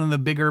downtown in the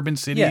big urban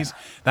cities.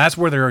 Yeah. That's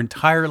where their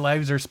entire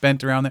lives are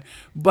spent around there.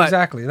 But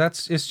Exactly.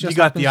 It's just you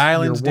got the happens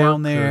islands your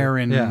down work there, or-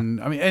 and yeah.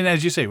 I mean, and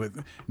as you say,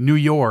 with New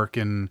York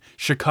and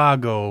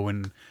Chicago,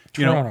 and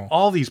you know, Toronto.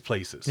 all these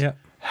places Yeah.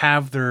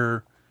 have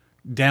their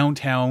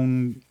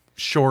downtown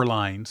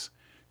shorelines.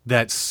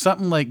 That's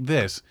something like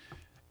this,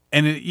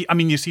 and I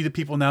mean, you see the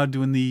people now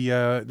doing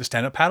the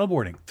stand-up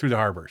paddleboarding through the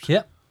harbors.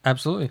 Yeah,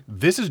 absolutely.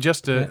 This is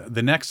just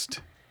the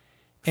next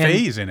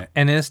phase in it.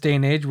 And in this day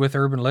and age with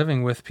urban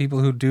living, with people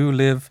who do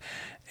live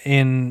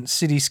in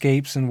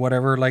cityscapes and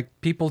whatever, like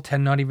people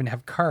tend not even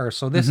have cars.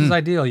 So this Mm-hmm. is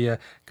ideal. You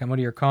come out of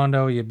your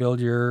condo, you build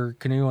your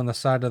canoe on the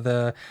side of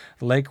the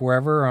lake,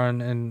 wherever,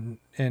 and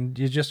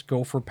you just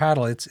go for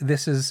paddle.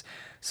 This is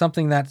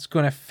something that's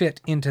going to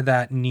fit into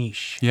that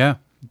niche. Yeah,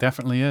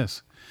 definitely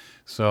is.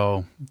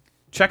 So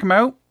check them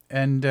out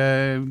and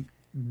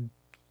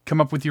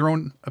come up with your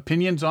own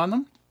opinions on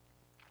them.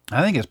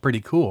 I think it's pretty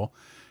cool,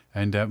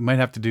 and might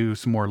have to do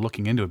some more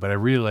looking into it, but I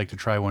really like to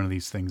try one of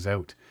these things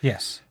out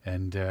Yes.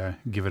 and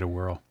give it a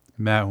whirl.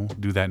 Matt, we'll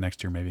do that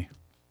next year maybe.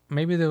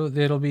 Maybe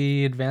it'll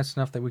be advanced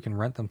enough that we can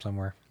rent them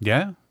somewhere.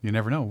 Yeah, you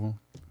never know. We'll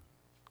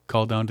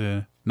call down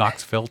to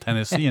Knoxville,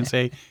 Tennessee and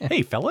say,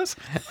 hey, fellas,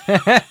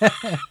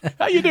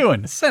 how you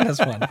doing? Send us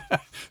one.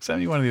 Send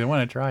me one of these. I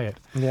want to try it.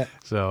 Yeah.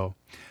 So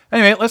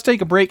anyway, let's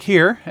take a break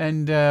here.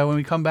 And when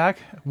we come back,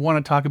 we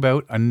want to talk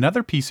about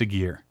another piece of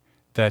gear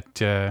that,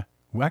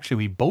 well, actually,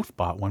 we both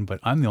bought one, but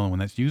I'm the only one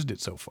that's used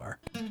it so far.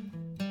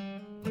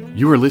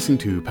 You are listening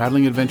to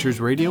Paddling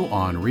Adventures Radio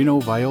on Reno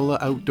Viola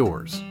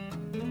Outdoors.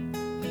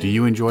 Do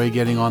you enjoy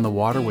getting on the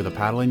water with a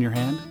paddle in your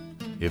hand?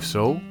 If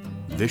so,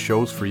 this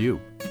show's for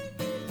you.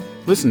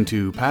 Listen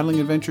to Paddling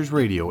Adventures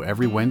Radio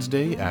every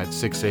Wednesday at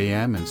 6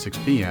 a.m. and 6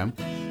 p.m.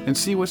 and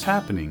see what's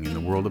happening in the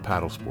world of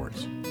paddle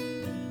sports.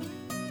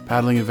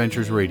 Paddling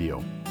Adventures Radio.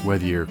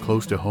 Whether you're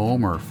close to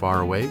home or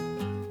far away,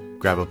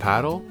 grab a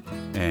paddle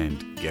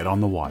and get on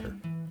the water.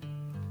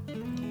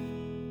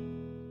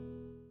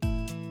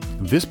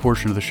 This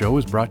portion of the show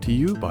is brought to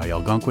you by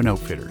Algonquin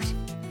Outfitters.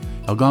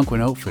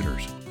 Algonquin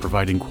Outfitters,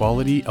 providing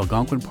quality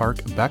Algonquin Park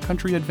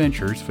backcountry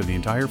adventures for the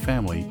entire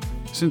family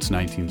since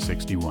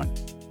 1961.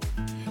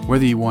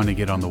 Whether you want to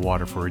get on the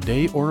water for a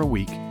day or a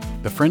week,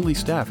 the friendly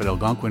staff at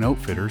Algonquin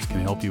Outfitters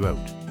can help you out.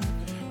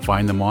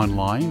 Find them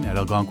online at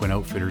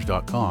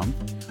algonquinoutfitters.com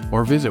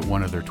or visit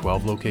one of their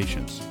 12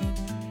 locations.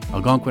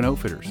 Algonquin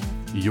Outfitters,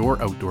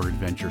 your outdoor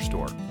adventure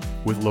store,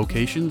 with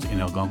locations in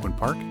Algonquin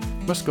Park,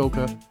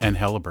 Muskoka, and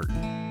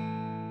Halliburton.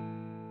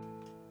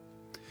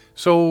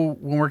 So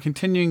when we're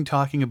continuing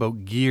talking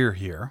about gear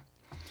here,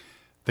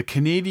 the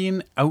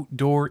Canadian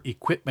Outdoor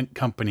Equipment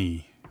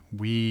Company,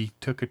 we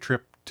took a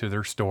trip to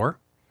their store.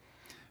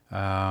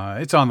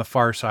 It's on the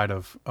far side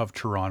of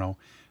Toronto.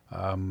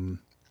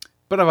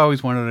 But I've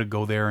always wanted to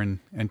go there and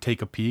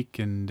take a peek,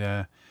 and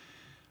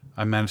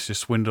I managed to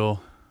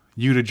swindle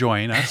you to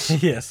join us.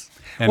 Yes.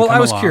 And Well, come I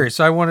was along. curious.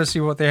 So I want to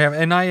see what they have,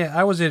 and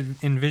I was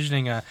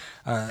envisioning a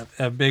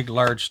big,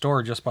 large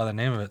store just by the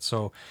name of it.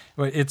 So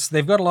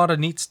they've got a lot of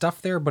neat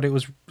stuff there, but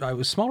I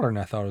was smaller than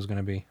I thought it was going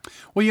to be.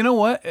 Well, you know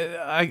what?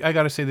 I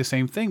got to say the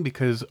same thing,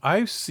 because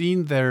I've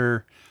seen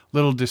their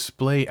little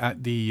display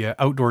at the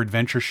Outdoor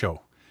Adventure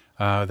Show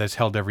that's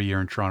held every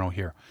year in Toronto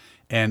here.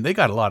 And they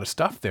got a lot of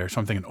stuff there. So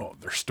I'm thinking, oh,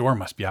 their store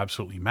must be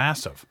absolutely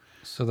massive.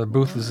 So their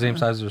booth is the same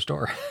size as their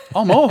store.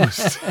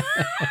 Almost.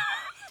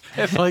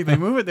 It's like they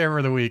move it there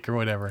for the week or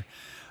whatever.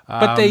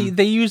 But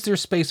they use their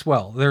space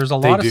well. There's a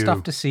lot of do.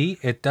 stuff to see.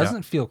 It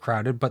doesn't feel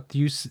crowded, but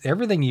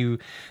everything you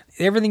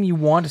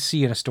want to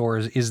see in a store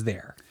is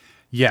there.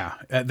 Yeah,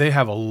 they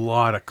have a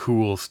lot of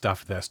cool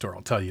stuff at that store,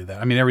 I'll tell you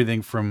that. I mean,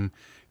 everything from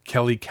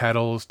Kelly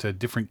kettles to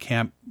different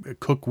camp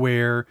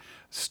cookware,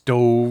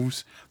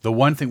 stoves. The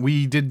one thing,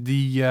 we did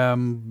the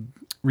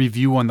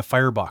review on the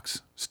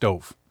Firebox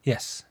stove,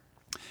 Yes.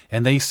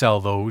 and they sell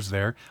those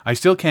there. I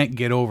still can't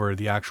get over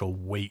the actual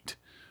weight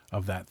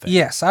of that thing.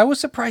 Yes, I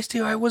was surprised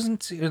too. I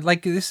wasn't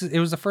like this. It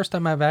was the first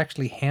time I've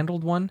actually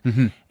handled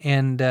one,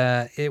 and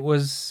I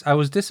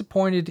was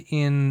disappointed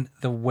in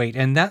the weight.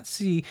 And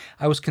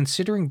I was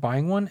considering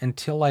buying one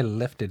until I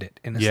lifted it,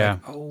 and it's Yeah.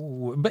 like,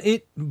 oh,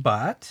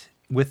 but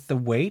with the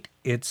weight,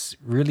 it's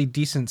really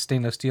decent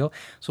stainless steel,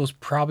 so it's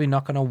probably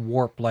not going to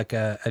warp like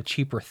a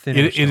cheaper,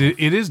 thinner stove.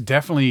 It is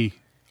definitely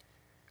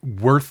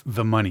worth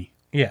the money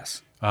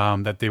Yes.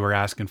 that they were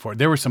asking for.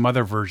 There were some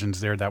other versions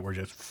there that were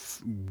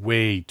just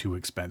way too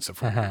expensive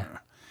for me.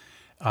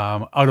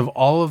 Out of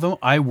all of them,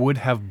 I would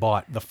have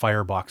bought the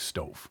Firebox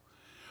stove.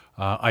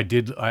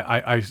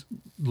 I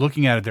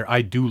looking at it there,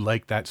 I do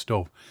like that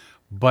stove.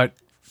 But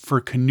for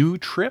canoe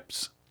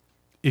trips,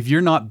 if you're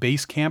not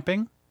base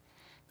camping,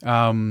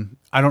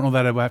 I don't know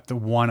that I would have to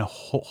want to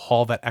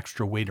haul that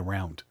extra weight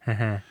around.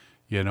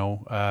 You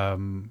know,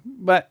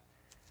 but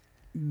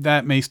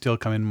that may still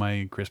come in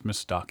my Christmas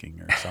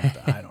stocking or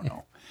something. I don't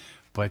know.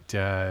 But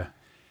the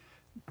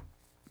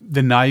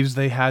knives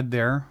they had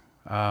there,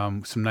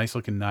 Some nice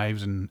looking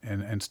knives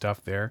and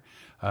stuff there.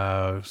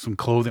 Some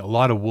clothing, a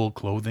lot of wool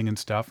clothing and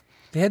stuff.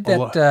 They had A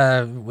lot-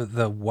 that with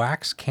the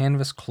wax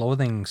canvas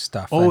clothing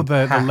stuff. Oh, and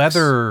the packs.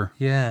 leather,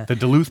 Yeah. the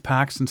Duluth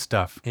packs and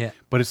stuff. Yeah.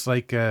 But it's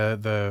like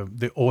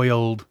the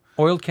oiled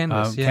Oiled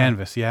canvas. Yeah.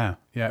 canvas. Yeah.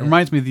 It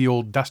reminds me of the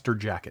old duster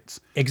jackets.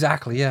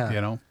 Exactly. Yeah.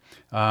 You know,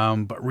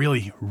 but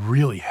really,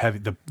 really heavy.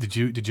 Did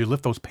you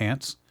lift those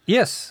pants?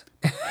 Yes.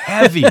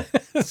 Heavy.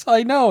 That's all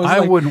I know. It's I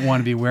like- wouldn't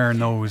want to be wearing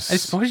those. I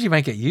suppose you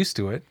might get used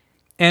to it.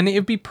 And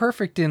it'd be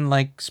perfect in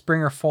like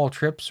spring or fall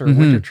trips or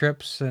winter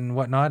trips and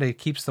whatnot. It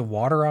keeps the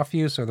water off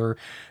you. So they're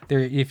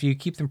if you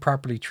keep them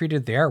properly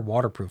treated, they are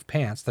waterproof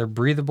pants. They're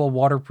breathable,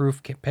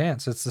 waterproof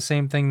pants. It's the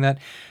same thing that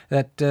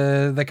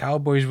the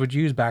cowboys would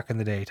use back in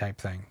the day,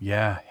 type thing.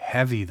 Yeah,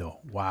 heavy though.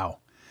 Wow.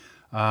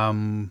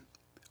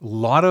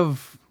 Lot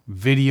of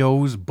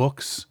videos,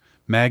 books,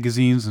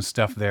 magazines, and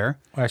stuff there.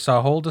 I saw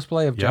a whole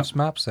display of Yep. Jeff's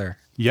maps there.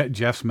 Yeah,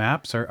 Jeff's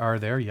maps are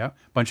there. Yeah,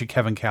 bunch of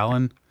Kevin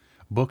Callan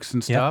books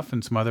and stuff,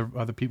 and some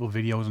other people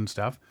videos and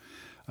stuff.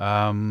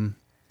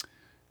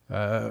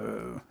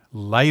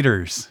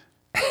 Lighters.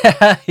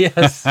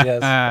 Yes,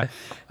 yes.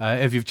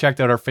 If you've checked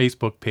out our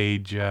Facebook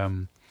page,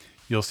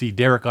 you'll see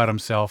Derek got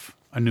himself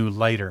a new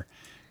lighter.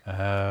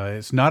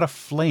 It's not a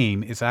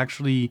flame. It's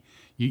actually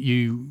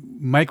you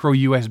micro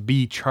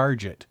USB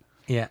charge it.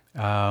 Yeah.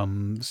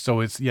 So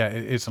it's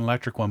an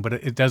electric one, but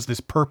it does this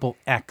purple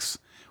X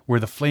where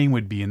the flame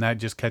would be, and that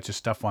just catches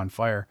stuff on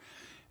fire.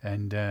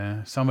 And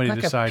somebody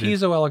Like decided, a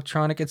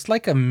piezoelectronic. It's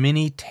like a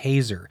mini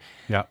taser.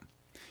 yeah.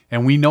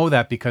 And we know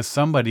that because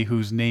somebody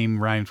whose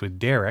name rhymes with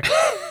Derek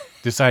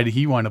decided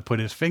he wanted to put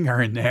his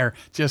finger in there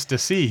just to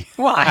see.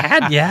 Well,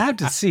 you had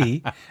to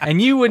see, and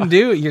you wouldn't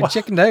do it. You're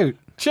chickened out.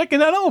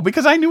 Chicken at all,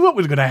 because I knew what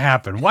was going to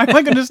happen. Why am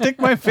I going to stick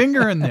my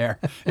finger in there?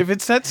 If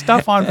it sets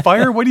stuff on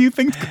fire, what do you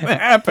think's going to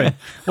happen?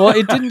 Well,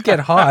 it didn't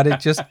get hot.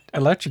 It just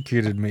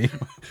electrocuted me.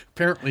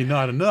 Apparently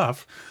not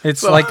enough.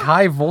 It's like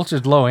high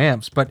voltage, low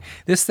amps. But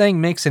this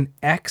thing makes an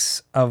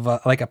X of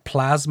like a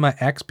plasma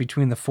X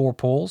between the four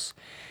poles,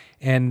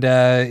 and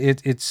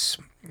it'd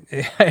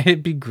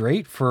be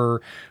great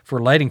for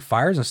lighting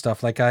fires and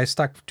stuff. Like I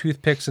stuck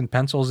toothpicks and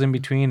pencils in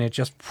between. It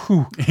just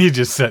whew. He's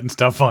just setting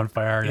stuff on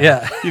fire now.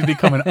 Yeah. He's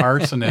become an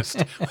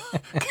arsonist.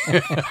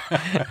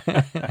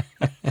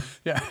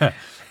 Yeah.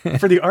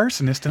 For the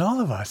arsonist in all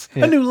of us.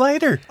 A new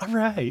lighter. All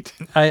right.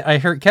 I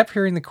kept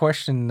hearing the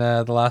question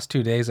the last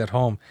 2 days at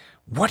home.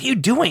 What are you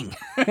doing?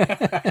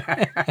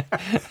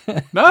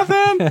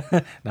 Nothing.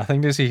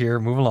 Nothing to see here.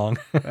 Move along.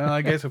 Well,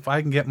 I guess if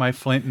I can get my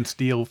flint and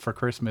steel for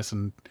Christmas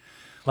and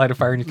Light a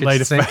fire in your kitchen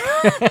light a,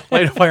 sink.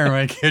 light a fire in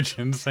my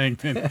kitchen sink,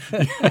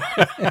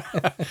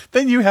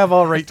 then you have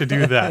all right to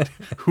do that.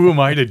 Who am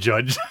I to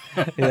judge?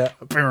 Yeah.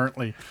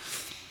 Apparently.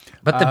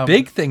 But the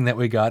big thing that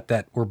we got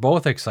that we're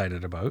both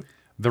excited about.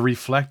 The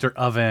reflector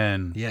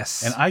oven.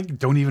 Yes. And I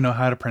don't even know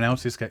how to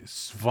pronounce this guy.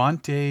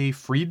 Svante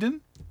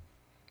Frieden?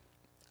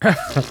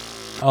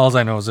 All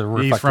I know is a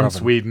reflector He's from oven.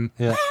 Sweden.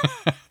 Yeah.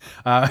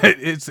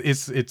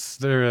 It's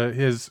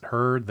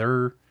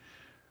their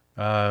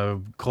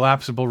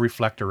collapsible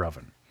reflector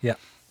oven. Yeah.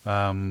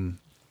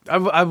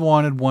 I've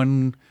wanted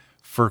one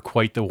for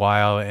quite a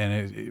while,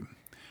 and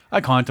I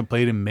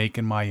contemplated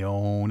making my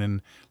own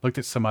and looked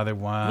at some other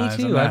ones.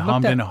 too. And I I've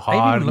hummed looked and at- I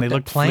hawed, even and they looked at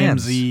looked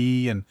plans.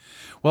 flimsy. And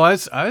well, I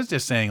was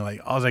just saying, like,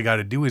 all I got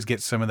to do is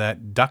get some of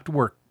that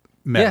ductwork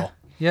metal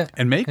Yeah.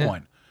 and make Yeah.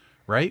 one,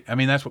 right? I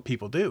mean, that's what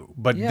people do.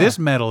 But Yeah. this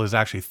metal is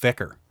actually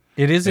thicker.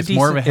 It is It's a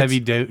more of a decent- heavy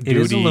it's- duty. It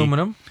is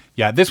aluminum.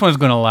 Yeah, this one's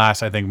going to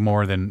last, I think,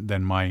 more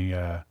than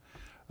my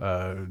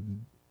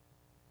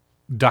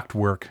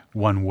ductwork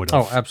one would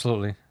have. Oh,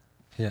 absolutely.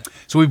 Yeah.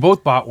 So we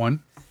both bought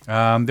one.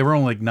 They were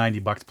only like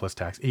 $90 plus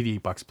tax,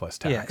 $88 plus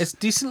tax. Yeah, it's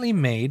decently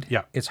made.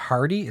 Yeah. It's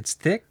hardy. It's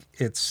thick.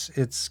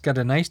 It's got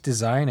a nice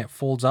design. It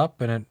folds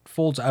up and it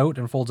folds out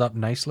and folds up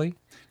nicely.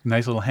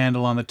 Nice little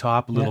handle on the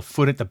top, a little Yeah.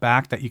 foot at the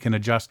back that you can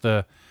adjust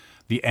the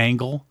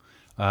angle.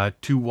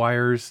 2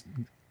 wires.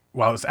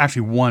 Well, it's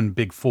actually one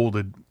big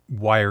folded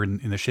wire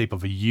in the shape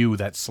of a U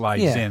that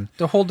slides Yeah. in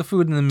To hold the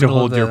food in the to middle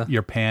hold of the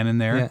your pan in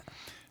there.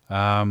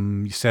 Yeah.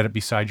 You set it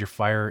beside your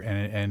fire,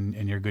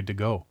 and you're good to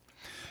go.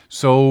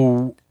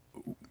 So,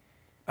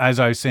 as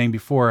I was saying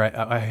before,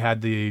 I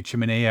had the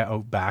chimenea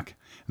out back,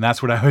 and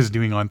that's what I was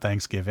doing on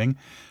Thanksgiving,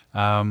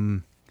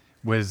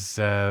 was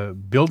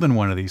building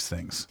one of these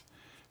things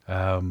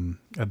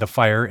at the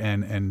fire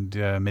and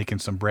making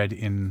some bread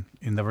in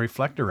the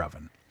reflector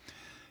oven.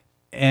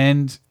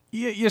 And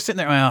you're sitting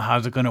there, well,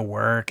 how's it going to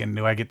work? And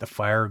do I get the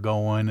fire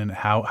going? And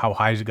how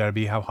high is it got to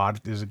be? How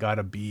hot is it got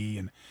to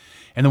be?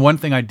 And the one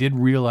thing I did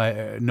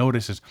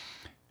notice is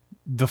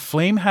the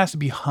flame has to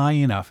be high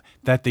enough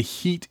that the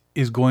heat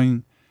is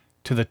going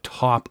to the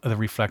top of the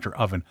reflector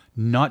oven,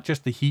 not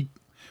just the heat.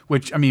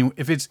 Which, I mean,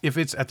 if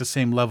it's at the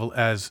same level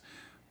as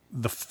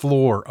the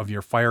floor of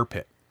your fire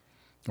pit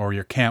or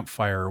your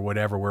campfire or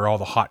whatever, where all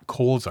the hot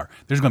coals are,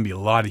 there's going to be a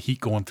lot of heat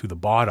going through the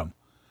bottom.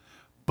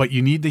 But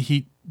you need the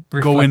heat go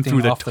in Reflecting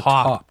through the off the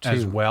top top,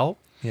 as too. well.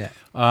 Yeah.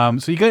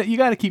 So you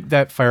got to keep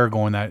that fire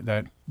going,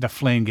 that the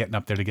flame getting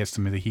up there to get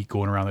some of the heat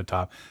going around the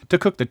top to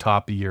cook the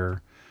top of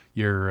your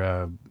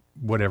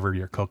whatever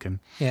you're cooking.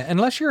 Yeah,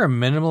 unless you're a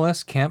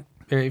minimalist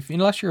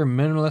unless you're a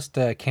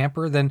minimalist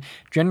camper, then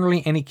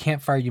generally any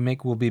campfire you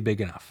make will be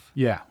big enough.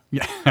 Yeah.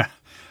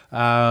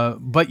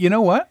 But you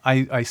know what?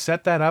 I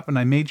set that up and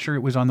I made sure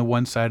it was on the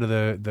one side of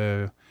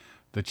the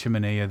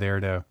chimenea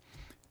there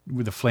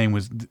where the flame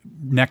was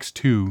next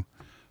to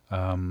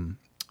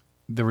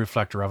the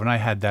reflector oven. I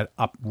had that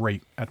up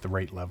right at the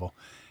right level.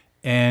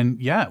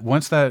 And yeah,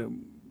 once that,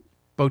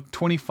 about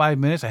 25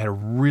 minutes, I had a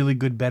really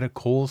good bed of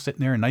coal sitting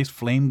there, a nice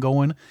flame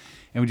going,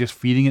 and we're just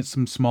feeding it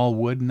some small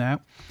wood and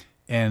that.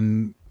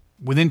 And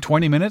within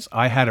 20 minutes,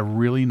 I had a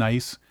really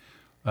nice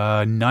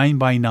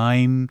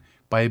 9x9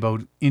 by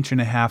about 1.5 inch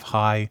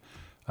high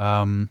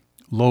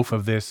loaf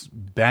of this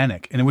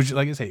bannock. And it was,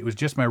 like I say, it was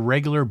just my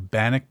regular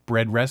bannock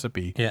bread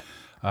recipe. Yeah.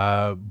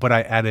 But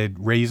I added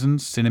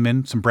raisins,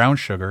 cinnamon, some brown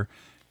sugar,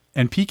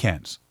 and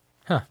pecans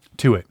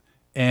to it.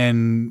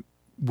 And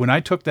when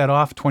I took that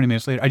off 20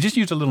 minutes later, I just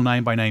used a little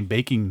 9x9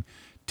 baking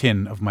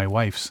tin of my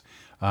wife's,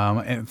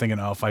 and thinking,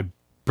 oh, if I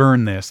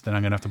burn this, then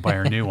I'm going to have to buy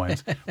her new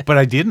ones. But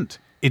I didn't.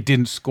 It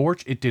didn't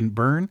scorch. It didn't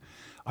burn.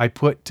 I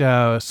put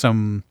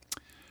some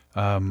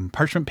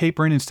parchment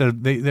paper in instead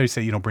of, they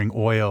say, bring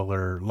oil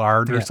or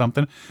lard or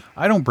something.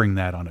 I don't bring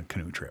that on a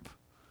canoe trip.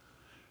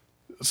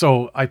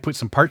 So I put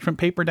some parchment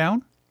paper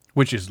down,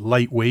 which is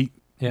lightweight.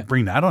 Yeah.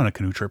 Bring that on a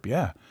canoe trip,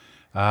 yeah.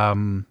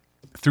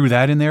 Threw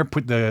that in there,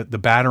 put the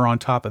batter on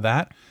top of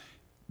that.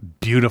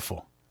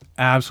 Beautiful.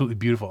 Absolutely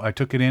beautiful. I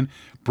took it in,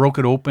 broke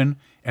it open,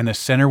 and the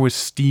center was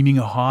steaming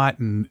hot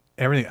and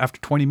everything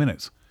after 20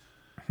 minutes.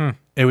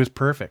 It was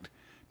perfect.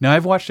 Now,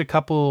 I've watched a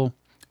couple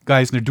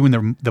guys, and they're doing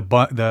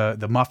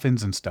the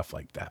muffins and stuff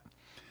like that.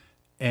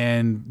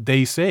 And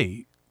they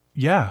say,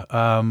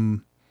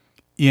 on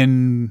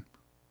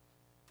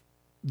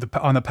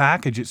the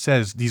package, it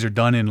says these are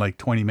done in like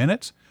 20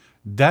 minutes.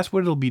 That's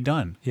what it'll be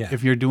done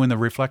if you're doing the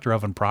reflector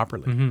oven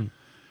properly,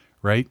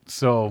 right?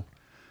 So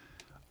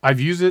I've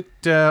used it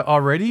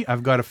already.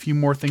 I've got a few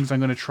more things I'm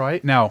going to try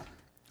it. Now,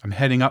 I'm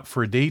heading up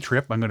for a day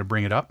trip. I'm going to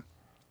bring it up.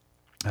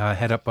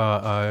 Head up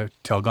to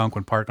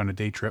Algonquin Park on a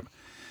day trip.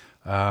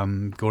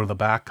 Go to the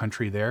back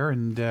country there,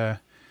 and I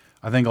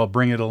think I'll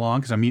bring it along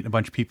because I'm meeting a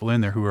bunch of people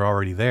in there who are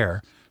already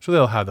there. So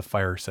they'll have the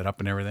fire set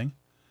up and everything.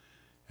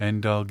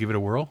 And I'll give it a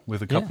whirl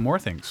with a couple more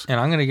things. And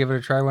I'm going to give it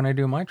a try when I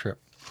do my trip.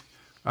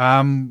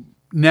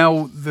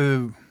 Now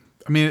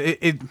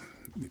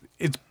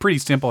it's pretty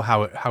simple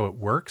how it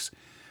works,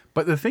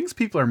 but the things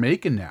people are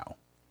making now,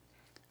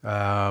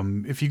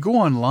 if you go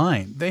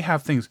online, they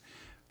have things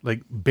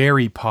like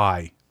berry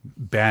pie,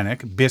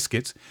 bannock,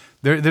 biscuits.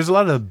 There's a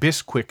lot of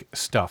Bisquick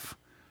stuff.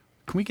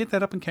 Can we get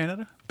that up in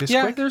Canada? Bisquick?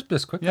 Yeah, there's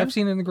Bisquick. Yeah. I've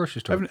seen it in the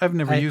grocery store. I've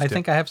never used it. I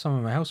think I have some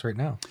in my house right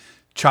now.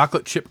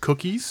 Chocolate chip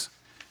cookies,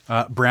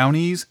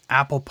 brownies,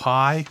 apple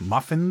pie,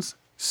 muffins,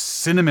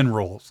 cinnamon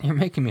rolls. You're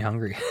making me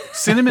hungry.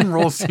 Cinnamon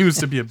rolls seems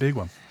to be a big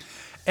one.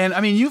 And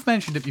I mean, you've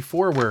mentioned it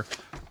before where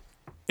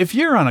if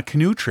you're on a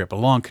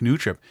long canoe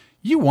trip,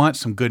 you want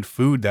some good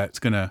food that's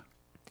going to,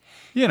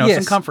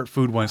 some comfort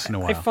food once in a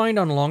while. I find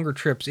on longer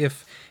trips,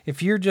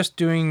 if you're just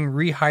doing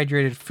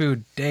rehydrated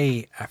food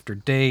day after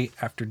day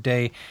after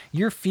day,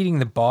 you're feeding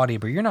the body,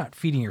 but you're not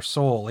feeding your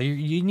soul.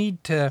 You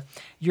need to,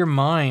 your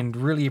mind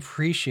really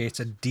appreciates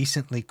a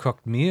decently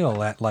cooked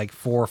meal at like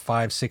 4,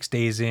 5, 6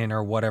 days in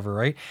or whatever,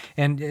 right?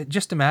 And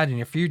just imagine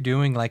if you're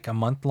doing like a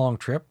month-long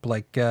trip,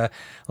 like Lynette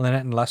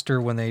and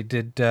Lester when they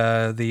did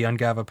the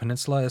Ungava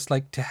Peninsula, it's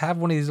like to have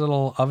one of these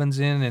little ovens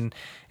in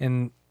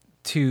and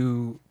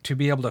to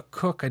be able to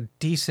cook a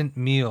decent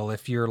meal.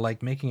 If you're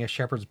like making a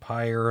shepherd's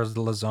pie or a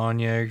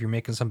lasagna, or you're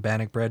making some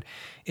bannock bread,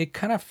 it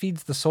kind of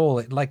feeds the soul.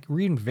 It like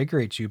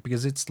reinvigorates you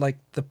because it's like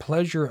the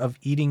pleasure of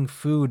eating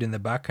food in the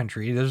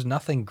backcountry. There's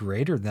nothing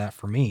greater than that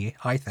for me,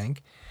 I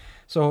think.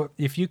 So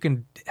if you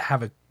can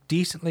have a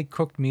decently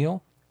cooked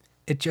meal,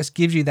 it just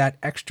gives you that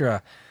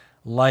extra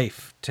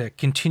life to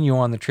continue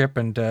on the trip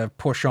and to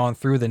push on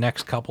through the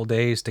next couple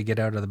days to get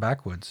out of the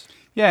backwoods.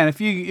 Yeah, and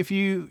if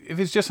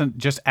it's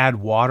just add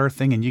water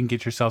thing, and you can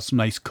get yourself some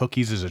nice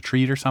cookies as a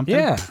treat or something.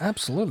 Yeah,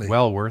 absolutely.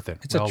 Well worth it.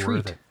 It's a treat.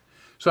 Worth it.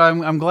 So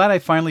I'm glad I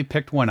finally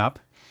picked one up,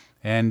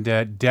 and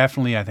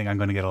definitely I think I'm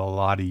going to get a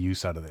lot of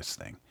use out of this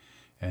thing.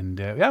 And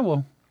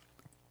we'll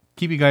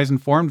keep you guys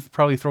informed.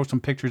 Probably throw some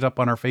pictures up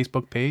on our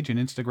Facebook page and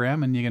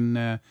Instagram, and you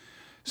can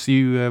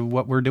see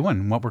what we're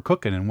doing, what we're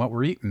cooking, and what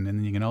we're eating, and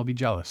then you can all be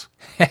jealous.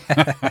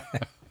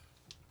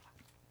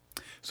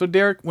 So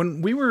Derek,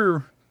 when we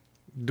were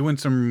doing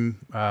some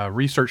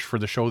research for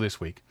the show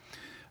this week,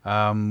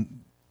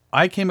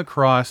 I came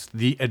across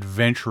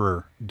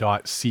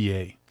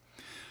theadventurer.ca.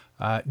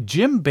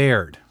 Jim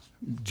Baird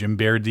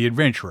the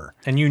Adventurer.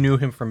 And you knew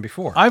him from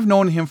before. I've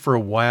known him for a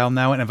while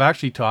now, and I've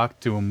actually talked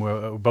to him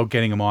about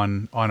getting him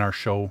on our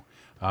show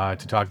to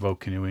talk about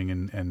canoeing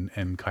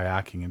and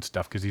kayaking and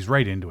stuff, because he's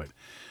right into it.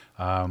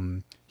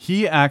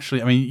 He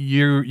actually, I mean,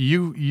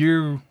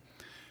 you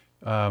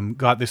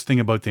got this thing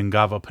about the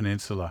Ungava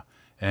Peninsula.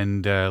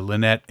 And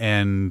Lynette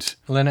and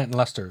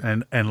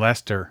Lester and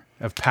Lester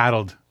have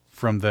paddled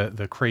from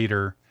the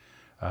crater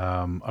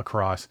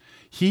across.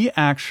 He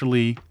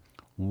actually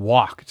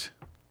walked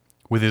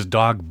with his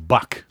dog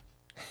Buck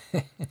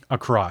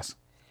across.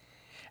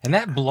 And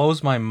that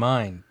blows my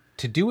mind.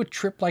 To do a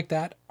trip like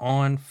that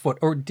on foot,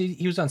 or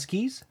he was on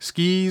skis?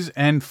 Skis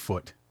and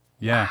foot.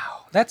 Yeah.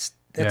 Wow, that's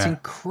Yeah.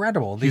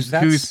 incredible. He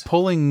was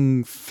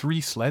pulling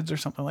 3 sleds or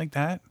something like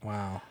that.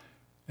 Wow.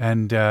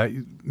 And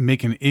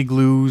making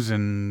igloos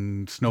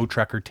and snow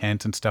trucker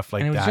tents and stuff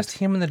like And it was that. just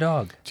him and the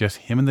dog. Just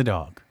him and the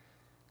dog.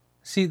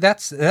 See,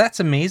 that's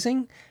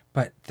amazing,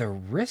 but the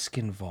risk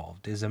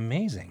involved is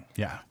amazing.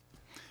 Yeah.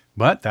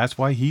 But that's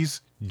why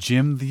he's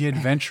Jim the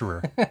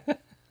Adventurer.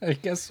 I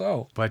guess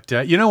so. But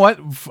you know what?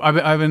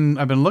 I've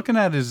been looking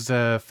at his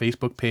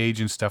Facebook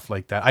page and stuff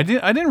like that. I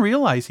didn't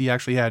realize he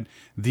actually had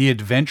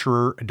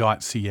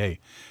theadventurer.ca.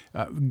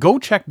 Go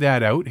check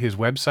that out. His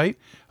website.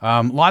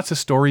 Lots of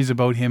stories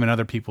about him and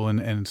other people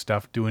and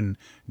stuff doing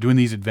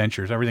these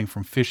adventures. Everything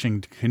from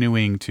fishing to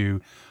canoeing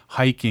to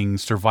hiking,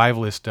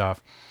 survivalist stuff.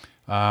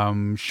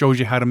 Shows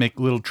you how to make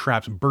little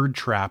traps, bird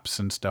traps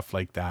and stuff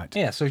like that.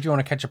 Yeah, so if you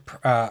want to catch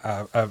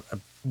a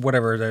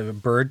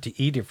bird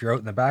to eat if you're out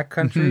in the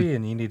backcountry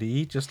and you need to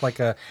eat, just like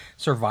a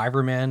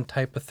Survivor Man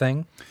type of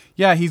thing.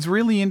 Yeah, he's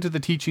really into the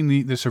teaching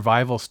the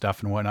survival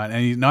stuff and whatnot. And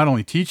he's not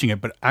only teaching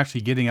it, but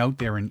actually getting out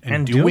there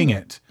and doing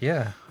it.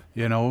 Yeah.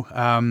 You know,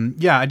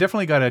 yeah, I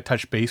definitely got to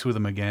touch base with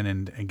him again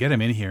and get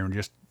him in here and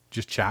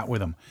just chat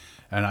with him.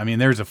 And I mean,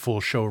 there's a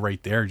full show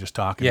right there just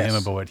talking to him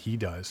about what he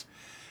does.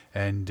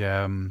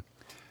 And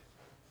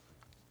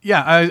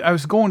yeah, I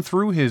was going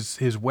through his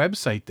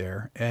website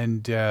there,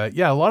 and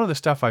yeah, a lot of the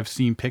stuff I've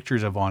seen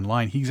pictures of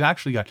online. He's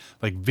actually got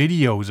like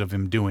videos of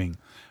him doing.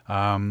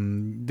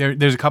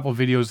 There's a couple of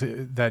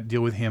videos that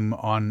deal with him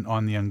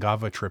on the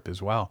Ungava trip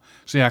as well,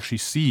 so you actually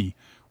see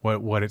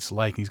what it's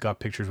like. He's got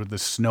pictures with the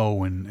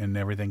snow and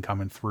everything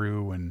coming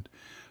through, and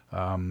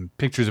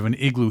pictures of an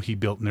igloo he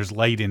built, and there's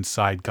light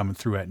inside coming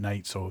through at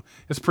night. So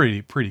it's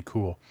pretty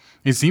cool.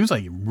 It seems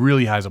like he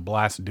really has a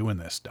blast doing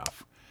this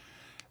stuff.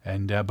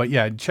 And but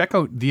yeah, check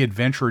out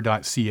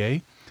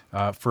theadventurer.ca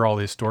for all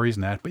his stories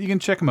and that. But you can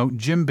check him out,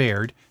 Jim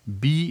Baird,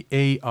 Baird,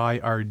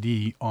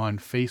 on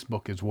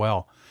Facebook as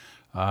well.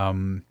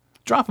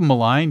 Drop him a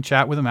line,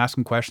 chat with him, ask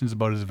him questions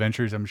about his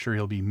adventures. I'm sure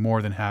he'll be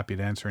more than happy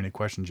to answer any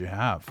questions you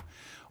have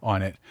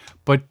on it.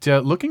 But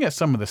looking at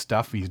some of the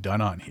stuff he's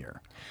done on here.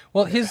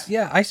 Well,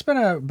 I spent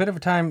a bit of a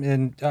time,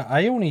 and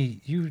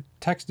you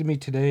texted me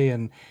today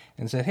and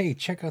said, hey,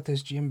 check out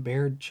this Jim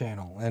Baird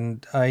channel.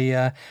 And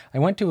I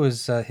went to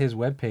his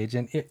webpage,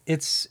 and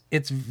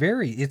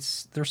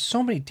there's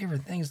so many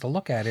different things to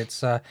look at.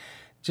 It's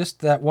just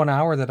that 1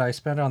 hour that I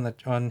spent on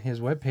his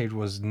webpage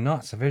was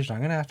not sufficient.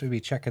 I'm going to have to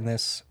be checking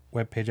this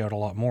webpage out a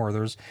lot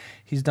more.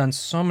 He's done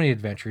so many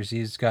adventures.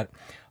 He's got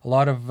a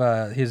lot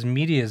of his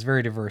media is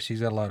very diverse. He's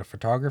got a lot of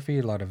photography,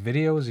 a lot of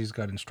videos. He's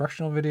got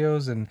instructional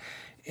videos, and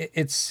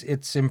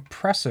it's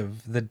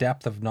impressive the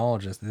depth of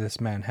knowledge that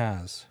this man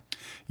has.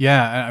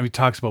 Yeah, I mean, he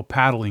talks about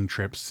paddling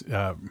trips,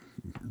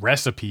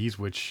 recipes,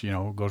 which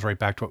goes right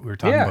back to what we were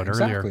talking about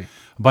earlier. Exactly.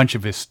 A bunch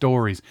of his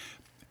stories.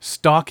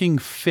 Stalking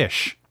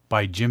Fish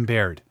by Jim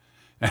Baird.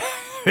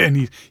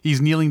 And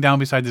he's kneeling down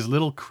beside this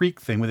little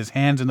creek thing with his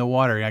hands in the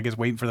water, I guess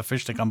waiting for the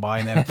fish to come by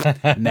and then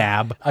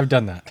nab. I've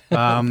done that.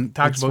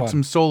 Talks about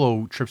some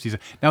solo trips he's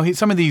now.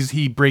 Some of these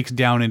he breaks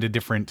down into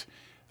different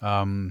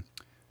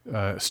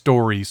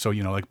stories. So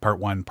like part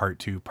 1, part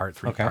 2, part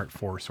 3, part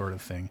 4 sort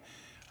of thing.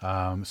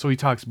 So he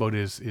talks about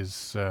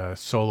his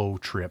solo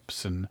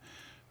trips and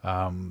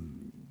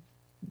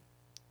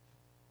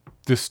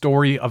the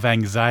story of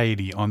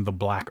anxiety on the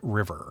Black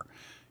River.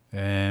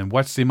 And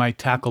what's in my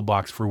tackle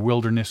box for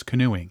wilderness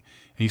canoeing?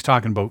 And he's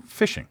talking about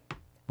fishing,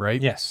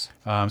 right? Yes.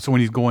 So when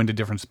he's going to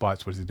different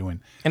spots, what's he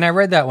doing? And I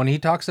read that one. He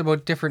talks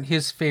about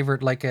his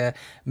favorite, like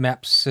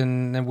Meps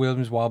and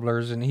Williams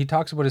Wobblers, and he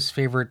talks about his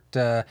favorite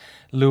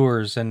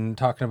lures and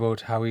talking about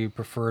how he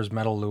prefers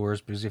metal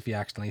lures because if you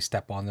accidentally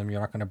step on them,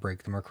 you're not going to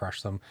break them or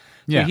crush them.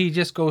 So yeah. He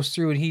just goes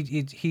through and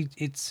he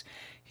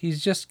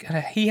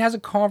has a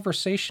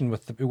conversation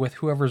with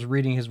whoever's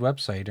reading his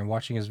website and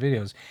watching his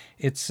videos.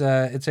 It's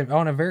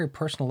on a very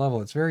personal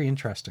level. It's very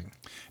interesting.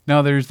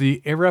 Now there's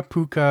the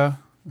Arapuka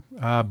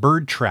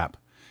bird trap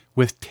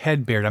with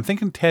Ted Baird. I'm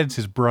thinking Ted's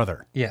his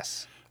brother.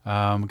 Yes.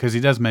 Because he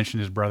does mention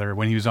his brother.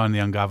 When he was on the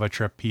Ungava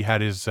trip, he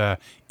had his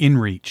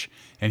InReach,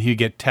 and he'd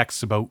get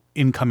texts about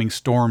incoming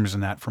storms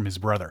and that from his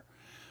brother.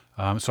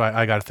 So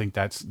I got to think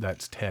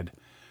that's Ted.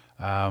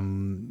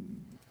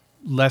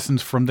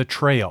 Lessons from the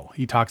trail.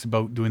 He talks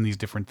about doing these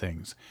different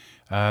things.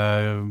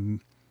 Different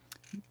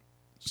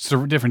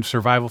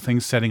survival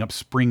things, setting up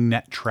spring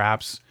net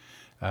traps,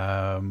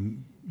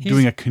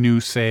 doing a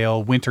canoe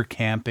sail, winter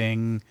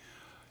camping,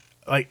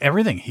 like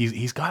everything.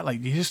 He's got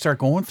like, you just start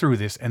going through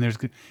this and there's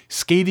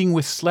skating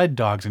with sled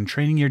dogs and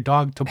training your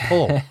dog to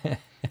pull,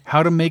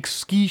 how to make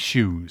ski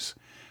shoes.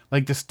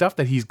 Like the stuff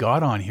that he's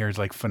got on here is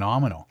like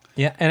phenomenal.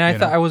 Yeah, and I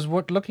thought I was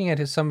looking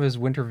at some of his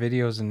winter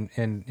videos,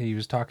 and he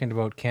was talking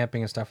about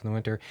camping and stuff in the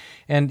winter.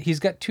 And he's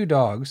got 2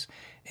 dogs,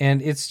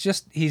 And it's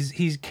just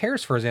he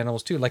cares for his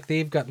animals too. Like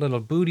they've got little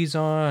booties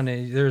on.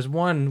 And there's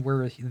one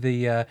where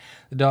the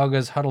dog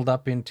is huddled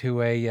up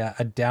into a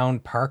down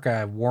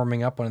parka,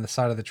 warming up on the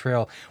side of the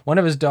trail. One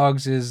of his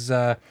dogs is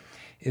a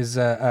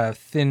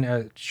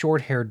thin,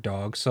 short-haired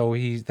dog. So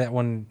that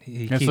one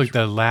he That's keeps, like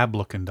the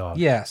lab-looking dog.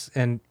 yes,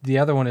 and the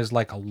other one is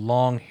like a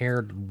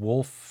long-haired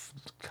wolf.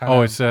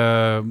 It's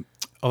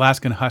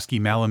Alaskan Husky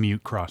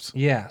Malamute cross.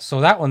 Yeah,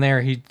 so that one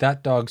there,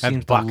 that dog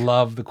seems Buck. to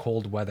love the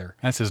cold weather.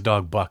 That's his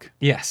dog Buck.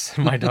 Yes,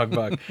 my dog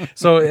Bug.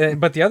 So,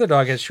 but the other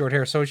dog has short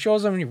hair, so it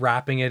shows him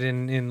wrapping it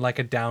in like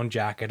a down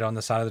jacket on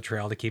the side of the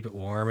trail to keep it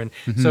warm, and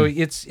so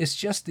it's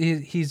just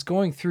he's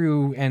going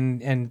through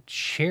and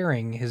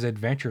sharing his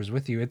adventures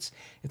with you. It's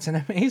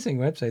an amazing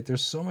website.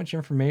 There's so much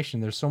information.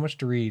 There's so much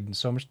to read and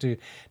so much to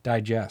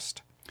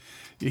digest.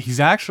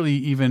 He's actually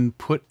even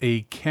put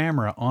a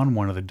camera on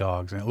one of the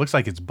dogs, and it looks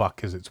like it's Buck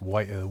because it's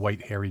white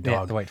hairy dog.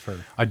 Yeah, the white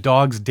fur. A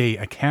dog's day.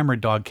 A camera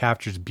dog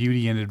captures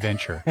beauty and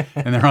adventure,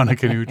 and they're on a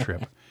canoe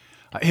trip.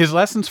 His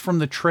lessons from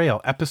the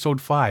trail, episode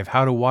 5,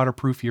 how to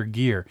waterproof your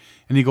gear,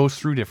 and he goes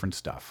through different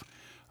stuff.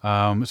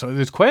 So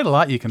there's quite a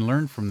lot you can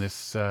learn from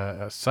this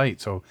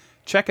site. So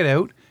check it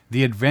out,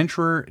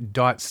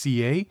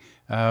 theadventurer.ca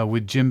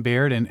with Jim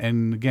Baird,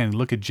 and again,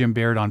 look at Jim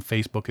Baird on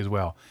Facebook as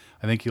well.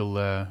 I think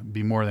you'll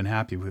be more than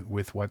happy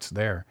with what's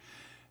there.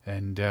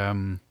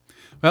 And,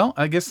 well,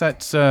 I guess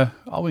that's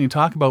all we can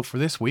talk about for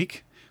this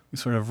week. We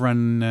sort of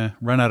run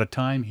out of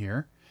time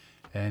here.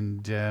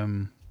 And,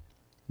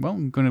 well,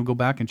 I'm going to go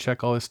back and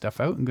check all this stuff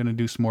out. I'm going to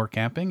do some more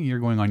camping. You're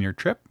going on your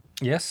trip.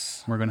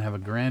 Yes. We're going to have a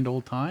grand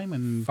old time.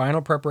 And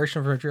Final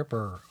preparation for a trip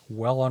are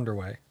well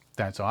underway.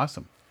 that's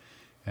awesome.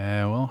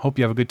 Well, hope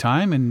you have a good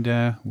time,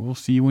 and we'll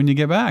see you when you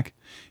get back.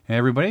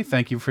 Everybody,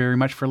 thank you very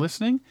much for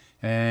listening.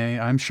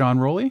 I'm Sean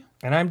Rowley.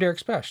 And I'm Derek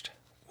Specht.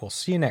 We'll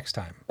see you next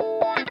time.